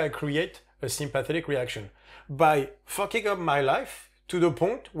 How could I create a sympathetic reaction? By fucking up my life to the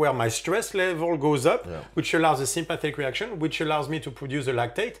point where my stress level goes up, which allows a sympathetic reaction, which allows me to produce the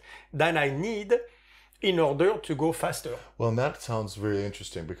lactate that I need in order to go faster. Well, and that sounds really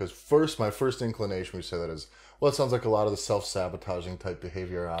interesting because my first inclination when you say that is, well, it sounds like a lot of the self-sabotaging type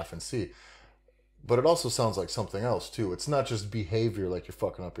behavior I often see. But it also sounds like something else too. It's not just behavior like you're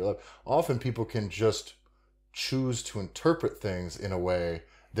fucking up your life. Often people can just choose to interpret things in a way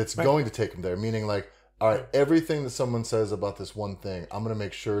that's going to take them there. Meaning like, all right, everything that someone says about this one thing, I'm going to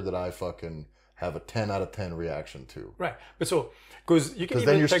make sure that I fucking have a 10 out of 10 reaction to. Right. But so, because you can even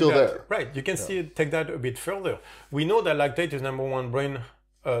then you're take still that, there. Right. You can still take that a bit further. We know that lactate is number one brain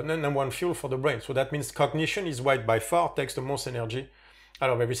number one fuel for the brain. So that means cognition is what by far takes the most energy out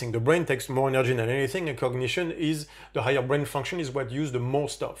of everything. The brain takes more energy than anything, and cognition is the higher brain function is what used the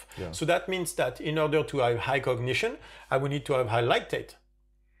most of. Yeah. So that means that in order to have high cognition, I would need to have high lactate.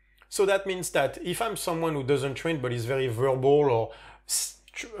 So that means that if I'm someone who doesn't train but is very verbal or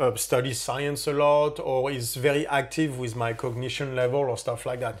studies science a lot or is very active with my cognition level or stuff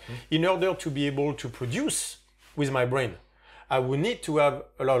like that, in order to be able to produce with my brain, I would need to have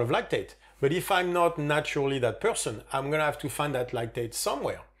a lot of lactate. But if I'm not naturally that person, I'm going to have to find that lactate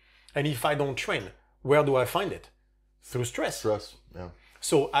somewhere. And if I don't train, where do I find it? Through stress. Stress, yeah.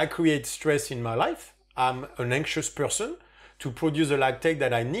 So I create stress in my life. I'm an anxious person to produce the lactate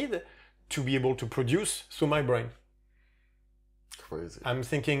that I need to be able to produce through my brain. Crazy. I'm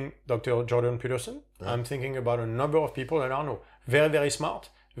thinking Dr. Jordan Peterson. Yeah. I'm thinking about a number of people that I know. Very, very smart,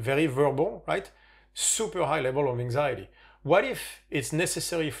 very verbal, right? Super high level of anxiety. What if it's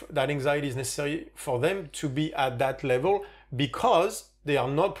necessary, that anxiety is necessary for them to be at that level because they are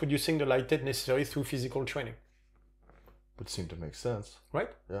not producing the lactate necessary through physical training? Would seem to make sense. Right?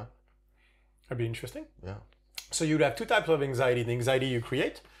 Yeah. That'd be interesting. Yeah. So you'd have two types of anxiety. The anxiety you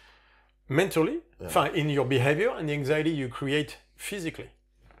create mentally, in your behavior, and the anxiety you create physically.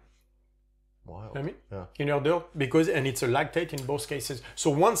 Wild. You know what I mean? Yeah. In order, because, and it's a lactate in both cases. So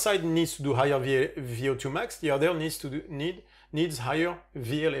one side needs to do higher VO2 max, the other needs higher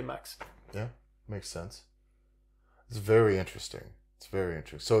VLA max. Yeah, makes sense. It's very interesting. It's very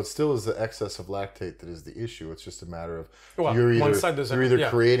interesting. So it still is the excess of lactate that is the issue. It's just a matter of you're either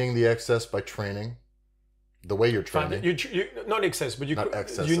creating the excess by training, the way you're training. Not excess, but not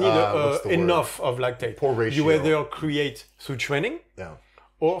excess. You need enough of lactate. Poor ratio. You either create through training,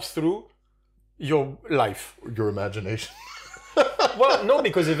 or through your life, your imagination. Well, no,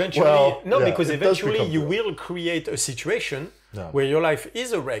 because eventually, you will create a situation where your life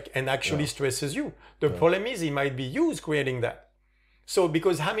is a wreck and actually stresses you. The problem is it might be you creating that. So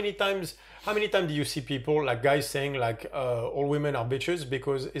because how many times do you see people like guys saying like all women are bitches?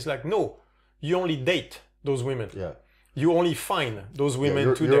 Because it's like, no, you only date those women. Yeah. You only find those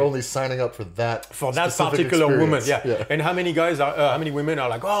women to date. You're only signing up for that particular woman. Yeah. And how many women are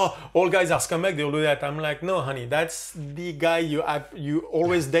like, oh, all guys are scumbag, they'll do that. I'm like, no, honey, that's the guy you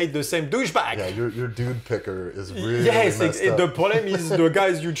always date the same douchebag. Yeah, your dude picker is really messed up. The problem is the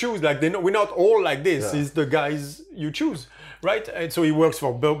guys you choose. Like we're not all like this. It's the guys you choose, right? And so it works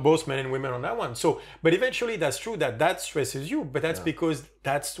for both men and women on that one. So, but eventually that's true that stresses you, but that's because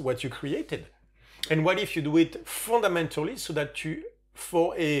that's what you created. And what if you do it fundamentally so that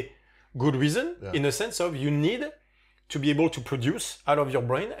for a good reason, in the sense of you need to be able to produce out of your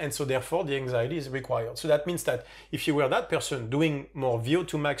brain, and so therefore the anxiety is required. So that means that if you were that person, doing more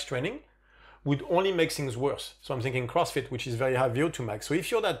VO2 max training would only make things worse. So I'm thinking CrossFit, which is very high VO2 max. So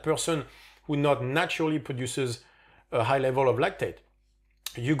if you're that person who not naturally produces a high level of lactate,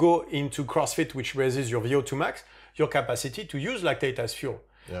 you go into CrossFit, which raises your VO2 max, your capacity to use lactate as fuel.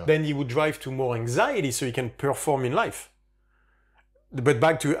 Yeah. Then he would drive to more anxiety so he can perform in life. But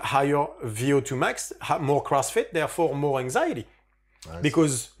back to higher VO2 max, more CrossFit, therefore more anxiety. Nice.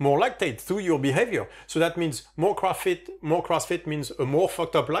 Because more lactate through your behavior. So that means more CrossFit means a more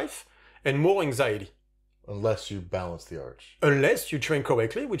fucked up life and more anxiety. Unless you balance the arch. Unless you train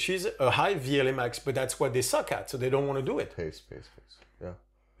correctly, which is a high VLA max, but that's what they suck at, so they don't want to do it. Pace. Yeah.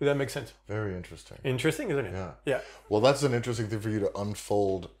 Does that make sense? Very interesting. Interesting, isn't it? Yeah. Well, that's an interesting thing for you to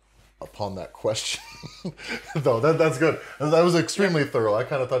unfold upon that question. Though, that's good. That was extremely thorough. I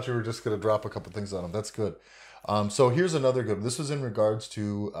kind of thought you were just going to drop a couple things on them. That's good. So here's another good one. This was in regards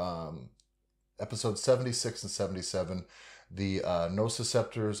to episodes 76 and 77, the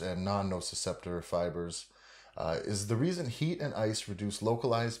nociceptors and non-nociceptor fibers. Is the reason heat and ice reduce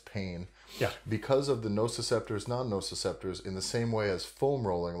localized pain because of the nociceptors, non-nociceptors, in the same way as foam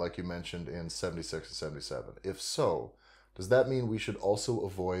rolling, like you mentioned in 76 and 77? If so, does that mean we should also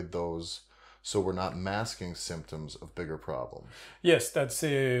avoid those so we're not masking symptoms of bigger problems? Yes, that's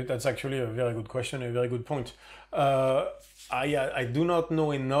actually a very good question, a very good point. I do not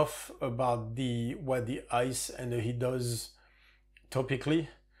know enough about what the ice and the heat does topically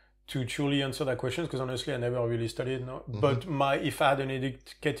to truly answer that question, because honestly I never really studied. No? Mm-hmm. But if I had an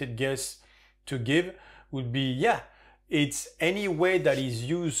educated guess to give, would be it's any way that is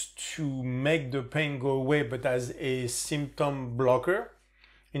used to make the pain go away, but as a symptom blocker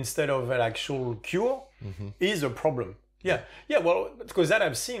instead of an actual cure, is a problem. Well, because that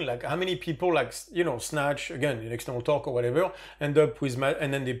I've seen, like how many people snatch, again, in external torque or whatever, end up with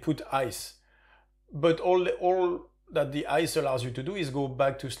and then they put ice. But all that the ice allows you to do is go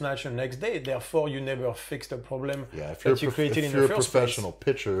back to snatch the next day. Therefore, you never fix the problem that you created in the first place. If you're a professional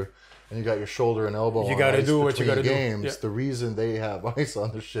pitcher and you got your shoulder and elbow you on gotta ice do what you between gotta games, do. Yeah. The reason they have ice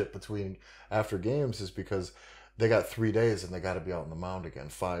on the shit after games is because they got 3 days and they got to be out on the mound again,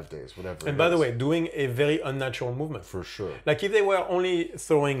 5 days, whatever. And by the way, doing a very unnatural movement. For sure. Like if they were only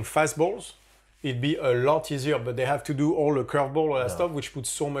throwing fastballs, it'd be a lot easier, but they have to do all the curveball, all that stuff, which puts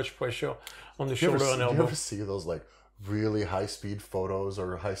so much pressure on the shoulder and elbow. Do you ever see those like really high-speed photos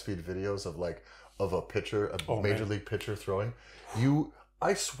or high-speed videos of a pitcher, a major league pitcher throwing?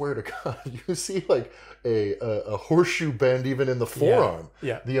 I swear to God, you see like a horseshoe bend even in the forearm.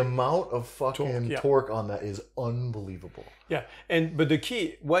 Yeah. The amount of fucking torque on that is unbelievable. Yeah, but the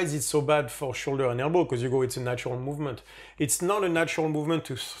key, why is it so bad for shoulder and elbow? Because it's a natural movement. It's not a natural movement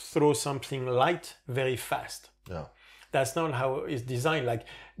to throw something light very fast. Yeah. That's not how it's designed. Like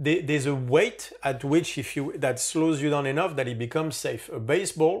there's a weight at which that slows you down enough that it becomes safe. A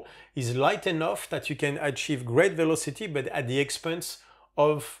baseball is light enough that you can achieve great velocity, but at the expense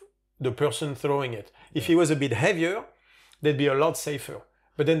of the person throwing it. If he was a bit heavier, they'd be a lot safer.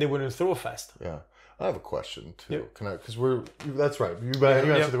 But then they wouldn't throw fast. Yeah. I have a question too. Yep. That's right. You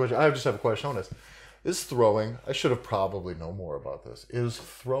answered the question. I just have a question on this. Is throwing, I should have probably known more about this. Is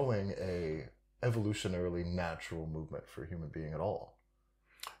throwing a evolutionarily natural movement for a human being at all?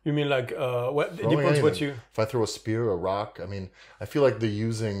 You mean like, it depends anything. what you... If I throw a spear, a rock, I mean, I feel like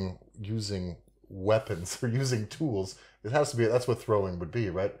using weapons or using tools, that's what throwing would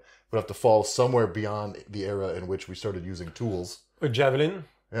be, right? Would have to fall somewhere beyond the era in which we started using tools. A javelin?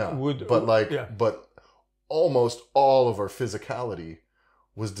 Yeah. But almost all of our physicality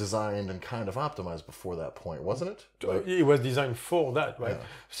was designed and kind of optimized before that point, wasn't it? Like, it was designed for that, right? Yeah.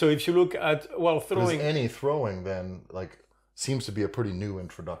 So if you look at, throwing... Any throwing then, seems to be a pretty new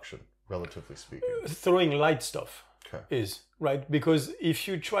introduction, relatively speaking. Throwing light stuff is, right? Because if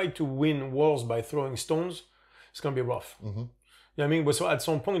you try to win wars by throwing stones, it's going to be rough. Mm-hmm. You know what I mean? But so at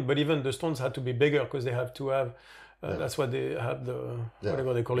some point, but even the stones had to be bigger because they have to have, that's what they have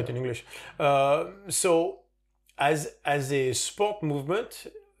whatever they call it in English. So as a sport movement,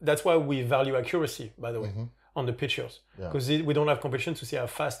 that's why we value accuracy, by the way, on the pitchers. Because we don't have competition to see how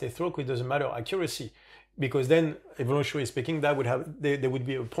fast they throw, because it doesn't matter, accuracy. Because then, evolutionarily speaking, there would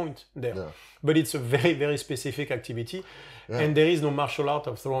be a point there. Yeah. But it's a very, very specific activity. Yeah. And there is no martial art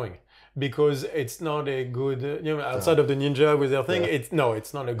of throwing. Because it's not a good, outside of the ninja with their thing, it's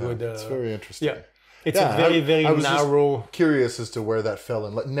not a good... it's very interesting. Yeah. It's a very, very narrow... Just curious as to where that fell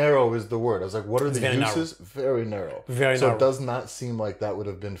in. Narrow is the word. I was like, what are the uses? Narrow. Very narrow. Very narrow. So it does not seem like that would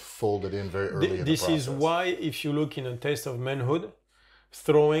have been folded in very early in the process. This is why, if you look in a Taste of Manhood,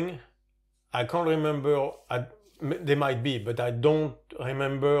 throwing, I can't remember, there might be, but I don't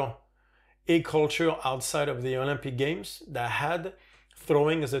remember a culture outside of the Olympic Games that had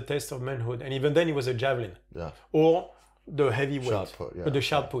throwing as a test of manhood. And even then it was a javelin. Yeah. Or the heavyweight. Shot put, or the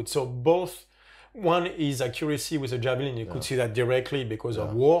shot put. So both, one is accuracy with a javelin. You could see that directly because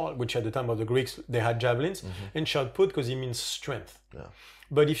of war, which at the time of the Greeks, they had javelins. And shot put because it means strength. Yeah.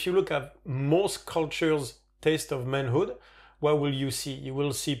 But if you look at most cultures' taste of manhood, what will you see? You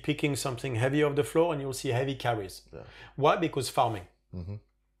will see picking something heavy off the floor and you'll see heavy carries. Yeah. Why? Because farming.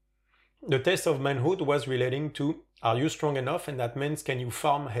 The test of manhood was relating to, are you strong enough? And that means, can you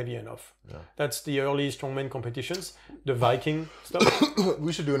farm heavy enough? Yeah. That's the early strongman competitions, the Viking stuff.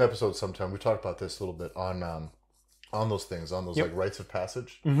 We should do an episode sometime. We talked about this a little bit on those things, on those like rites of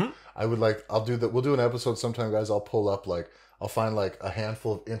passage. We'll do an episode sometime, guys. I'll pull up I'll find a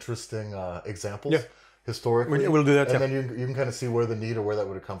handful of interesting examples. Yeah. Historically, we'll do that, and then you can kind of see where the need or where that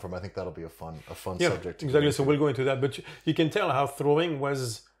would have come from. I think that'll be a fun subject. Exactly. So we'll go into that, but you can tell how throwing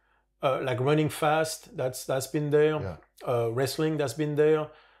was running fast. That's been there. Yeah. Wrestling, that's been there.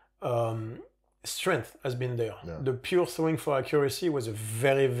 Strength has been there. Yeah. The pure throwing for accuracy was a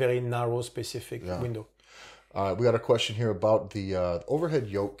very, very narrow, specific window. We got a question here about the overhead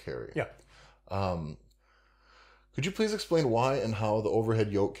yoke carry. Yeah. Could you please explain why and how the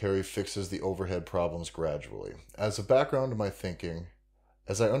overhead yoke carry fixes the overhead problems gradually? As a background to my thinking,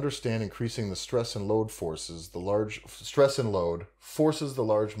 as I understand, increasing the stress and load forces the large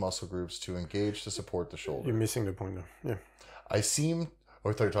muscle groups to engage to support the shoulder. You're missing the point, though. Yeah. I thought you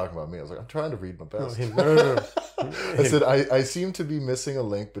were talking about me. I was like, I'm trying to read my best. No. I said, I seem to be missing a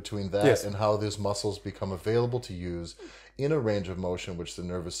link between that and how these muscles become available to use in a range of motion which the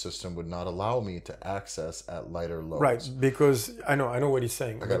nervous system would not allow me to access at lighter loads. Right, because I know what he's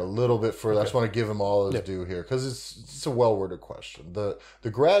saying. I got a little bit further. Okay. I just want to give him all his due here because it's a well-worded question. The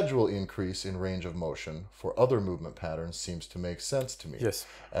gradual increase in range of motion for other movement patterns seems to make sense to me. Yes.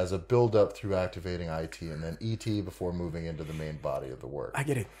 As a build-up through activating IT and then ET before moving into the main body of the work. I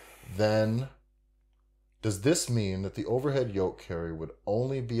get it. Then, does this mean that the overhead yoke carry would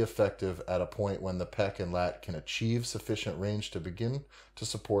only be effective at a point when the pec and lat can achieve sufficient range to begin to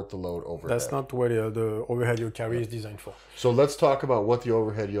support the load overhead? That's not what the overhead yoke carry is designed for. So let's talk about what the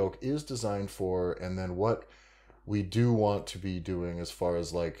overhead yoke is designed for, and then what we do want to be doing as far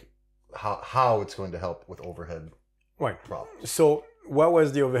as like how it's going to help with overhead problems. So what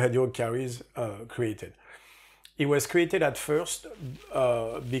was the overhead yoke carries created? It was created at first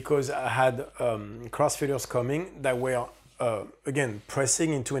because I had CrossFitters coming that were, again,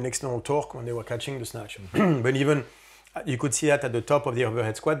 pressing into an external torque when they were catching the snatch. But even, you could see that at the top of the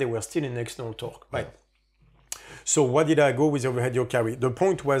overhead squat, they were still in external torque, right? Yeah. So what did I go with overhead yoke carry? The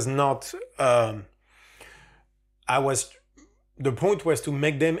point was not, the point was to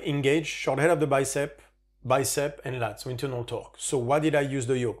make them engage short head of the bicep and lat, so internal torque. So why did I use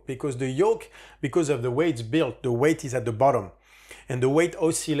the yoke? Because the yoke, because of the way it's built, the weight is at the bottom and the weight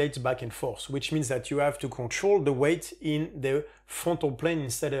oscillates back and forth, which means that you have to control the weight in the frontal plane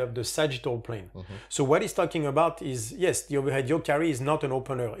instead of the sagittal plane. Mm-hmm. So what he's talking about is, yes, the overhead yoke carry is not an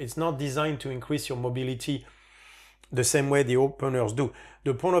opener. It's not designed to increase your mobility the same way the openers do.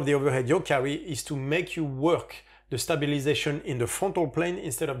 The point of the overhead yoke carry is to make you work the stabilization in the frontal plane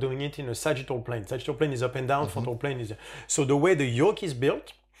instead of doing it in a sagittal plane. Sagittal plane is up and down, frontal plane is... So the way the yoke is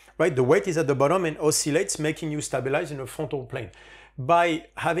built, right, the weight is at the bottom and oscillates, making you stabilize in the frontal plane. By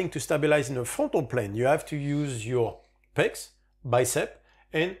having to stabilize in the frontal plane, you have to use your pecs, bicep,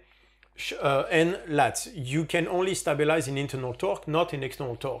 and lats. You can only stabilize in internal torque, not in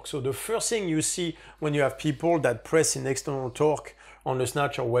external torque. So the first thing you see when you have people that press in external torque on the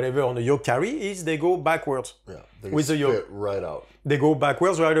snatch or whatever on the yoke carry is they go backwards. Yeah, they with the yoke right out. They go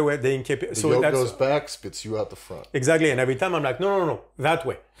backwards right away. They incapable. So yoke goes back, spits you out the front. Exactly, and every time I'm like, no, that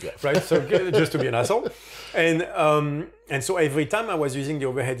way. Yeah. Right. So just to be an asshole, and so every time I was using the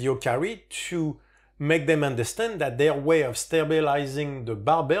overhead yoke carry to make them understand that their way of stabilizing the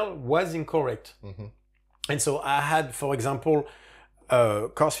barbell was incorrect. Mm-hmm. And so I had, for example,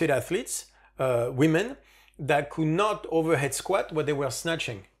 CrossFit athletes, women, that could not overhead squat what they were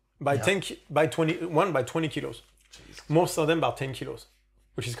snatching by 20 kilos. Jesus. Most of them about 10 kilos,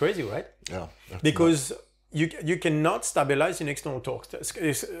 which is crazy, right? Yeah. Because you cannot stabilize in external torque.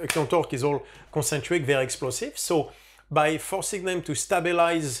 External torque is all concentric, very explosive. So by forcing them to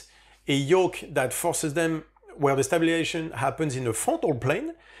stabilize a yoke that forces them where the stabilization happens in the frontal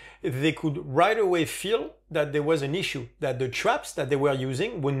plane, they could right away feel that there was an issue, that the traps that they were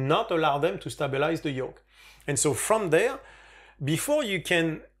using would not allow them to stabilize the yoke. And so from there, before you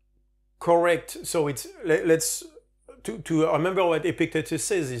can correct, so it's, let's, to remember what Epictetus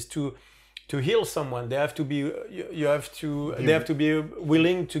says is to heal someone, they have to be, they have to be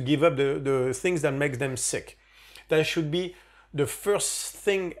willing to give up the things that makes them sick. That should be the first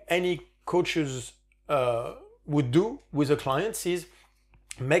thing any coaches would do with a client is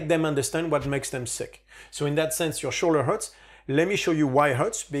make them understand what makes them sick. So in that sense, your shoulder hurts. Let me show you why it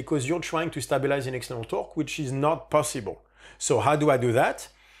hurts, because you're trying to stabilize in external torque, which is not possible. So how do I do that?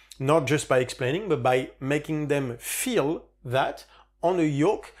 Not just by explaining, but by making them feel that on a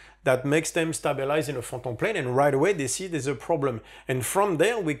yoke that makes them stabilize in a frontal plane, and right away they see there's a problem. And from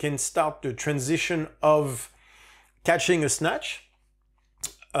there, we can start the transition of catching a snatch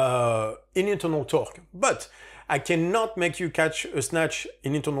in internal torque. But I cannot make you catch a snatch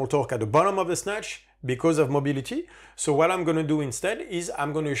in internal torque at the bottom of the snatch because of mobility. So what I'm going to do instead is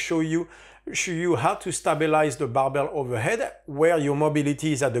I'm going to show you how to stabilize the barbell overhead where your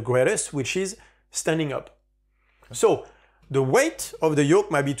mobility is at the greatest, which is standing up. So the weight of the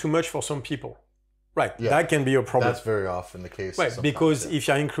yoke might be too much for some people. Right, yeah, that can be a problem. That's very often the case. Right, because if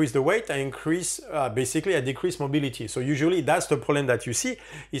I increase the weight, I decrease mobility. So usually that's the problem that you see.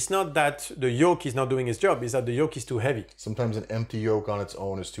 It's not that the yoke is not doing its job, it's that the yoke is too heavy. Sometimes an empty yoke on its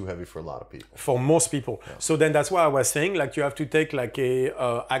own is too heavy for a lot of people. For most people. Yeah. So then that's why I was saying, like, you have to take like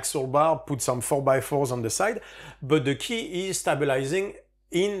a axle bar, put some 4x4s on the side, but the key is stabilizing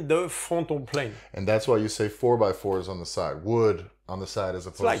in the frontal plane. And that's why you say 4x4s on the side, wood on the side as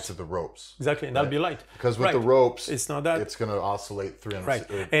opposed to the ropes. Exactly, and that'll be light. Because with the ropes, it's not that. It's going to oscillate 300. Right,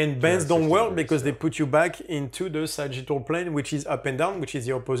 and bands don't work because they put you back into the sagittal plane, which is up and down, which is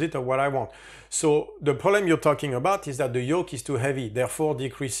the opposite of what I want. So the problem you're talking about is that the yoke is too heavy, therefore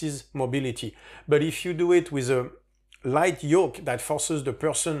decreases mobility. But if you do it with a light yoke that forces the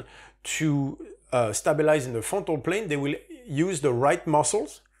person to stabilize in the frontal plane, they will use the right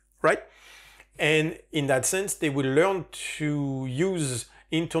muscles, right? And in that sense, they will learn to use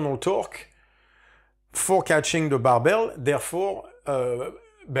internal torque for catching the barbell, therefore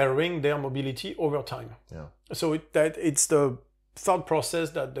bettering their mobility over time. Yeah. So it's the thought process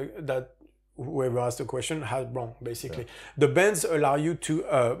that whoever asked the question had wrong, basically. Yeah. The bands allow you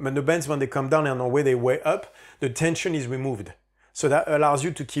to, when the bands, when they come down and on the way up, the tension is removed. So that allows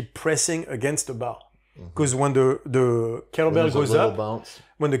you to keep pressing against the bar. Because when the kettlebell goes up,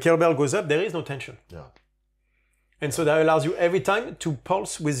 when the kettlebell goes up, there is no tension. Yeah. And so that allows you every time to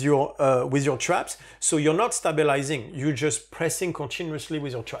pulse with your traps. So you're not stabilizing, you're just pressing continuously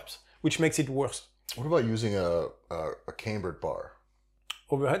with your traps, which makes it worse. What about using a cambered bar?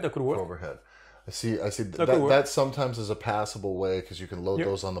 Overhead, that could work. Overhead. I see that sometimes is a passable way because you can load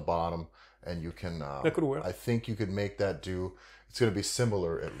those on the bottom and you can, that could work. I think you could make that do, it's going to be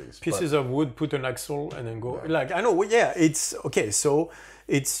similar at least. Pieces of wood, put an axle and then go. Right. Like, I know, yeah, it's, okay, so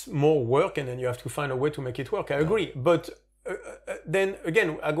it's more work and then you have to find a way to make it work. I agree. But then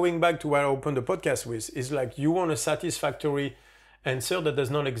again, going back to what I opened the podcast with, is like you want a satisfactory answer that does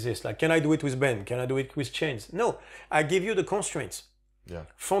not exist. Like, can I do it with bend? Can I do it with chains? No, I give you the constraints. Yeah.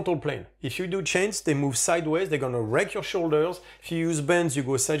 Frontal plane. If you do chains, they move sideways. They're going to wreck your shoulders. If you use bends, you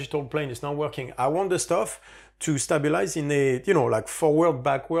go sagittal plane. It's not working. I want the stuff to stabilize in a, like forward,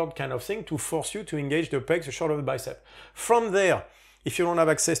 backward kind of thing to force you to engage the pecs, the shoulder, the bicep. From there, if you don't have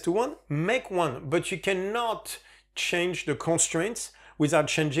access to one, make one. But you cannot change the constraints without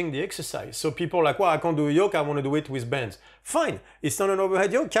changing the exercise. So people are like, well, I can't do a yoke. I want to do it with bends. Fine. It's not an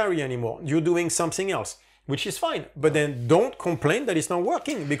overhead yoke carry anymore. You're doing something else, which is fine. But then don't complain that it's not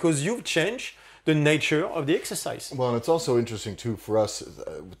working because you've changed the nature of the exercise. Well, and it's also interesting too for us,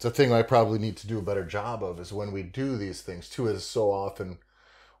 it's a thing I probably need to do a better job of is when we do these things too, is so often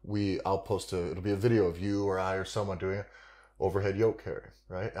I'll post it'll be a video of you or I or someone doing it, overhead yoke carry,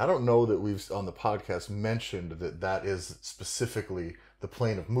 right? I don't know that we've on the podcast mentioned that is specifically the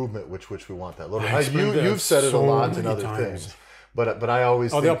plane of movement which we want that loaded. You've said it a lot in other things. But I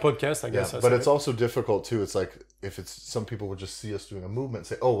always think, their podcast, I guess. Yeah, but it's also difficult too. It's like if it's some people would just see us doing a movement and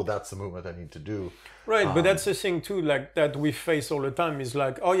say, "Oh, well, that's the movement I need to do." Right, but that's the thing too, like that we face all the time. Is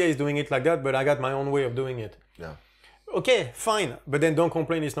like, oh yeah, he's doing it like that, but I got my own way of doing it. Yeah. Okay, fine, but then don't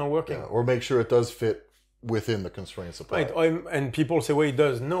complain it's not working. Yeah, or make sure it does fit within the constraints applied. Right, and people say, well, it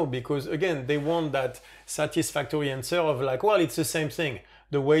does. No, because again, they want that satisfactory answer of like, well, it's the same thing.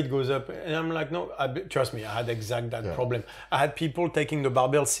 The weight goes up. And I'm like, no, trust me, I had that problem. I had people taking the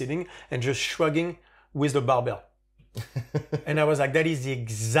barbell sitting and just shrugging with the barbell. And I was like, that is the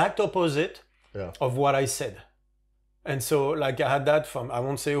exact opposite of what I said. And so like I had that from, I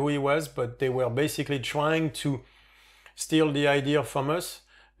won't say who he was, but they were basically trying to steal the idea from us.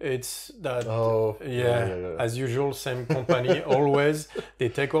 It's that, as usual, same company, always. They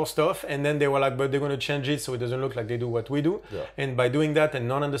take our stuff and then they were like, but they're going to change it so it doesn't look like they do what we do. Yeah. And by doing that and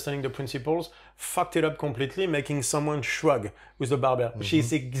not understanding the principles, fucked it up completely, making someone shrug with the barbell, which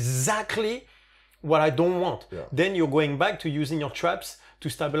is exactly what I don't want. Yeah. Then you're going back to using your traps to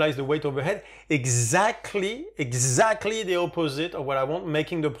stabilize the weight overhead. Exactly the opposite of what I want,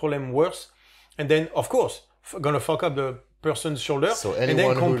 making the problem worse. And then, of course, going to fuck up the person's shoulder and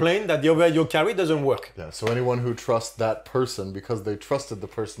then complain that the overhead yoke carry doesn't work. Yeah, so anyone who trusts that person because they trusted the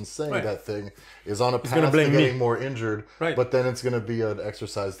person saying that thing is on a path to getting more injured, but then it's going to be an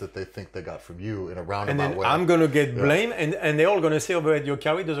exercise that they think they got from you in a roundabout way. I'm going to get blamed and they're all going to say overhead yoke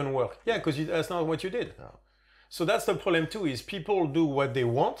carry doesn't work. Yeah, because that's not what you did. Yeah. So that's the problem too, is people do what they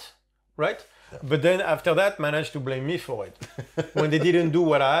want, right? Yeah. But then after that manage to blame me for it when they didn't do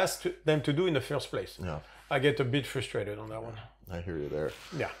what I asked them to do in the first place. Yeah. I get a bit frustrated on that one. I hear you there.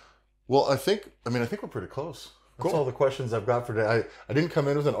 Yeah. Well, I think we're pretty close. That's all the questions I've got for today. I didn't come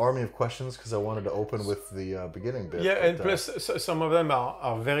in with an army of questions because I wanted to open with the beginning bit. Yeah, and plus some of them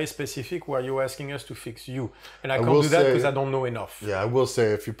are very specific where you're asking us to fix you. And I can't do that because I don't know enough. Yeah, I will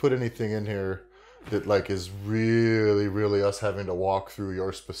say if you put anything in here that like is really, really us having to walk through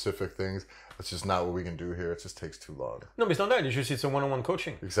your specific things, it's just not what we can do here. It just takes too long. No, but it's not that. It's a one-on-one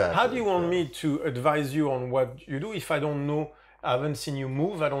coaching. Exactly. How do you want me to advise you on what you do if I don't know, I haven't seen you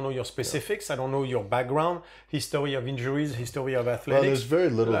move, I don't know your specifics, I don't know your background, history of injuries, history of athletics? Well, there's very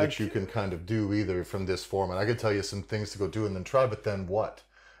little that you can kind of do either from this format. I could tell you some things to go do and then try, but then what?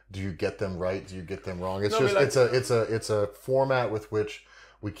 Do you get them right? Do you get them wrong? It's it's a format with which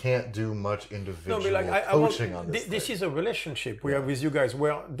we can't do much individual coaching on this. This is a relationship we have with you guys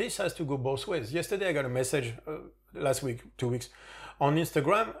where this has to go both ways. Yesterday I got a message last week, 2 weeks, on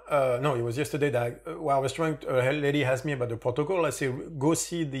Instagram. No, it was yesterday that while I was trying. A lady asked me about the protocol. I say, go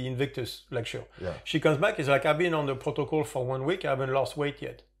see the Invictus lecture. Yeah. She comes back. It's like, I've been on the protocol for 1 week. I haven't lost weight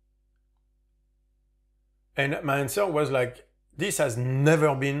yet. And my answer was like, this has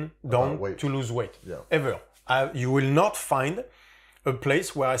never been done to lose weight, ever. You will not find a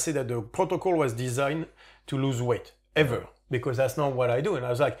place where I say that the protocol was designed to lose weight, ever, because that's not what I do. And I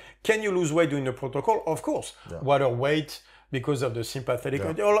was like, can you lose weight doing the protocol? Of course. Water weight, because of the sympathetic,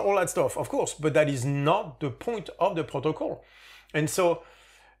 all that stuff, of course. But that is not the point of the protocol. And so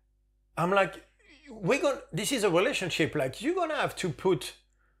I'm like, this is a relationship. Like, you're going to have to put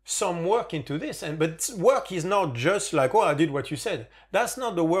some work into this, but work is not just like, I did what you said. That's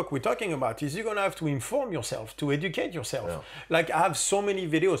not the work we're talking about. You're gonna have to inform yourself, to educate yourself. Like, I have so many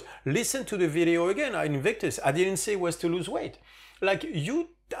videos. Listen to the video again. Invictus, I didn't say it was to lose weight. Like, you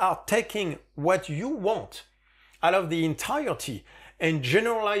are taking what you want out of the entirety and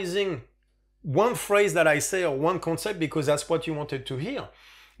generalizing one phrase that I say or one concept because that's what you wanted to hear.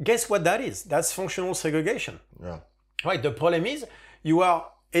 Guess what that is? That's functional segregation. Right. The problem is you are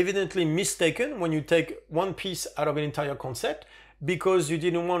evidently mistaken when you take one piece out of an entire concept because you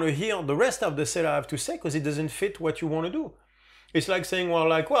didn't want to hear the rest of the set I have to say because it doesn't fit what you want to do. It's like saying,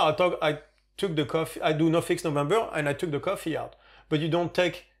 I took the coffee, I do no fix November and I took the coffee out, but you don't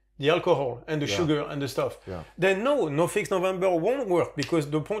take the alcohol and the sugar and the stuff. Then no fix November won't work because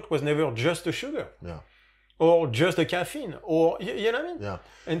the point was never just the sugar. Or just the caffeine, or you know what I mean?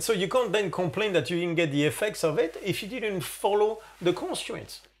 And so you can't then complain that you didn't get the effects of it if you didn't follow the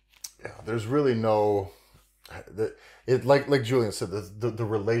constraints. There's really no, like Julien said, the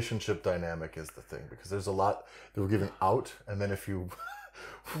relationship dynamic is the thing, because there's a lot that we're giving out, and then if you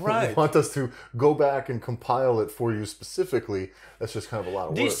want us to go back and compile it for you specifically, that's just kind of a lot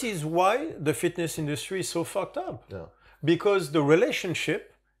of work. This is why the fitness industry is so fucked up. Because the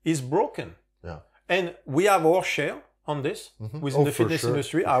relationship is broken. And we have our share on this within the fitness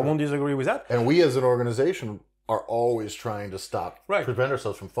industry. I won't disagree with that. And we as an organization are always trying to prevent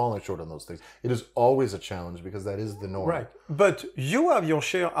ourselves from falling short on those things. It is always a challenge because that is the norm. Right. But you have your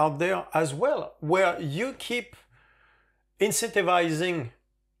share out there as well, where you keep incentivizing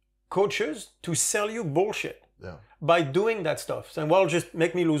coaches to sell you bullshit by doing that stuff. Saying, just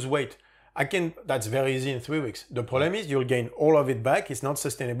make me lose weight. That's very easy in 3 weeks. The problem is you'll gain all of it back. It's not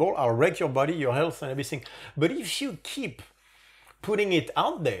sustainable. I'll wreck your body, your health and everything. But if you keep putting it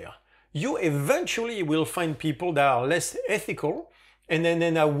out there, you eventually will find people that are less ethical and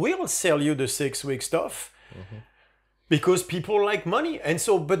then I will sell you the 6-week stuff because people like money. And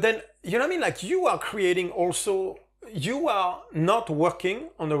so, but then, you know what I mean? Like, you are creating also, you are not working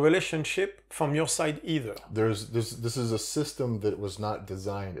on the relationship from your side either. This is a system that was not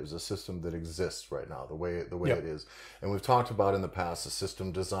designed. It was a system that exists right now, the way it is. And we've talked about in the past, a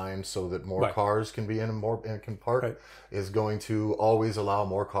system designed so that more cars can be in and can park is going to always allow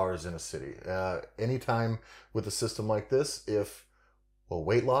more cars in a city. Anytime with a system like this,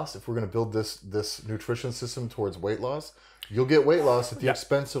 weight loss, if we're going to build this nutrition system towards weight loss, you'll get weight loss at the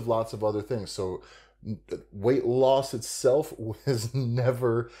expense of lots of other things. So weight loss itself has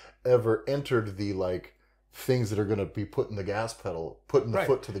never ever entered the things that are going to be putting the gas pedal, putting the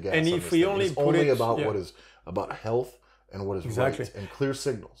foot to the gas. And if we only put it about what is about health and what is right and clear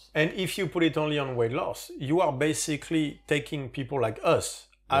signals. And if you put it only on weight loss, you are basically taking people like us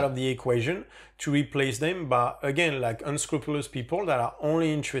out of the equation to replace them by, again, like unscrupulous people that are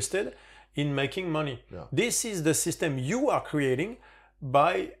only interested in making money. This is the system you are creating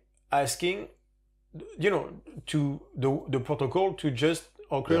by asking, to the protocol to just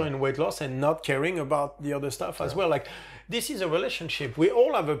occur in weight loss and not caring about the other stuff as well. Like, this is a relationship. We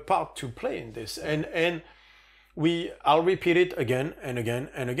all have a part to play in this. And I'll repeat it again and again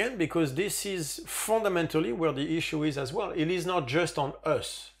and again, because this is fundamentally where the issue is as well. It is not just on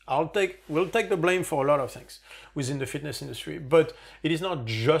us. We'll take the blame for a lot of things within the fitness industry, but it is not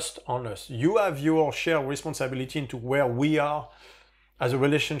just on us. You have your share of responsibility into where we are as a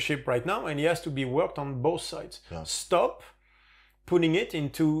relationship right now, and it has to be worked on both sides. Stop putting it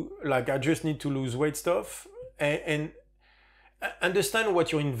into I just need to lose weight stuff, and understand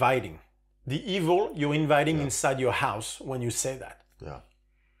what you're inviting. The evil you're inviting inside your house when you say that.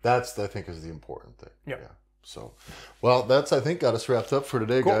 That's, I think, is the important thing. So, that's, I think, got us wrapped up for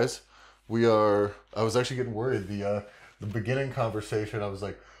today, guys. I was actually getting worried. The beginning conversation, I was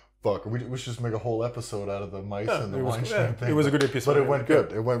like, fuck, we should just make a whole episode out of the mice and the wine thing. It was a good episode. But it went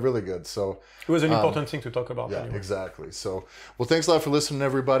good. It went really good. So it was an important thing to talk about. Anyway. Exactly. So, thanks a lot for listening,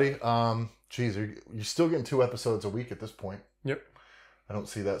 everybody. You're still getting 2 episodes a week at this point. Yep. I don't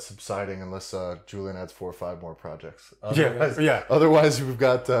see that subsiding unless Julien adds 4 or 5 more projects. Yeah. Otherwise, we've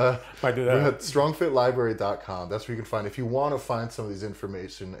got Might do that. we're at strongfitlibrary.com. That's where you can find, if you want to find some of these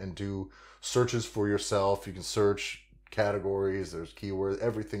information and do searches for yourself, you can search categories, there's keywords,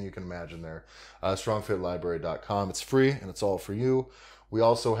 everything you can imagine there. Strongfitlibrary.com. It's free and it's all for you. We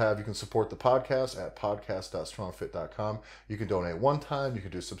also have, you can support the podcast at podcast.strongfit.com. You can donate one time, you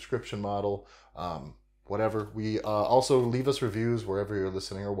can do a subscription model, whatever. We also leave us reviews wherever you're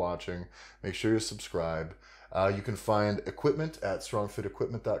listening or watching. Make sure you subscribe. You can find equipment at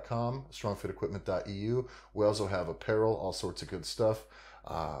strongfitequipment.com, strongfitequipment.eu. We also have apparel, all sorts of good stuff.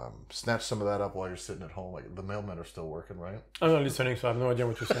 Snatch some of that up while you're sitting at home. Like, the mailmen are still working, right? I'm not listening, so I have no idea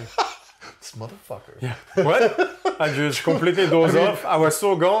what you're saying. This motherfucker. Yeah. What? I just completely dozed off. I was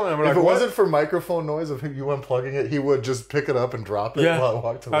so gone. I'm like, if it what? wasn't for microphone noise of you unplugging it, he would just pick it up and drop it while I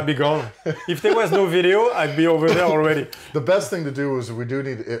walked away. I'd be gone. If there was no video, I'd be over there already. The best thing to do is we do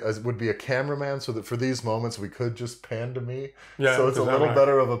need would be a cameraman, so that for these moments we could just pan to me. Yeah, so it's a little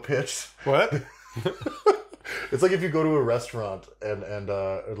better of a pitch. What? It's like if you go to a restaurant and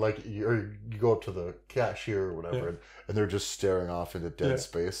like you go up to the cashier or whatever, and they're just staring off into dead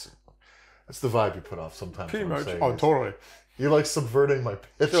space. That's the vibe you put off sometimes. Pretty much. Oh, totally. You're like subverting my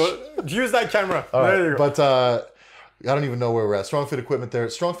pitch. So, use that camera. All there right, you go. but I don't even know where we're at. StrongFit equipment there.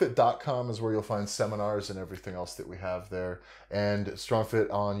 StrongFit.com is where you'll find seminars and everything else that we have there. And StrongFit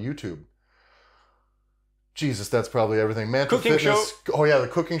on YouTube. Jesus, that's probably everything. Manta Cooking Fitness. show. Oh yeah, the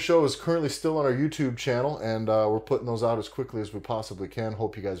cooking show is currently still on our YouTube channel, and we're putting those out as quickly as we possibly can.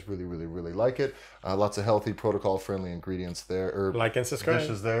 Hope you guys really, really, really like it. Lots of healthy, protocol-friendly ingredients there. Like and subscribe.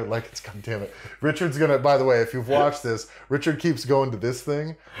 Dishes there. Like, it's, God damn it. Richard's gonna. By the way, if you've watched this, Richard keeps going to this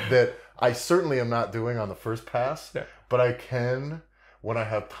thing that I certainly am not doing on the first pass, but I can, when I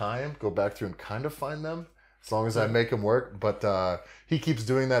have time, go back through and kind of find them. As long as I make him work. But he keeps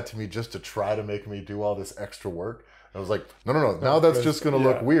doing that to me just to try to make me do all this extra work. I was like, no. Now that's just going to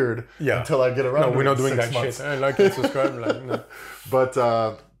look weird until I get around to it. No, we're not doing that months. shit. I like and subscribe. Like, no. But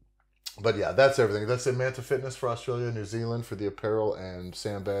yeah, that's everything. That's it. Manta Fitness for Australia, New Zealand for the apparel and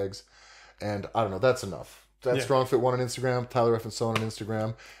sandbags. And I don't know. That's enough. That's StrongFit1 on Instagram, Tyler F. and So on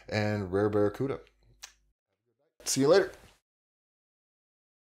Instagram, and Rare Barracuda. See you later.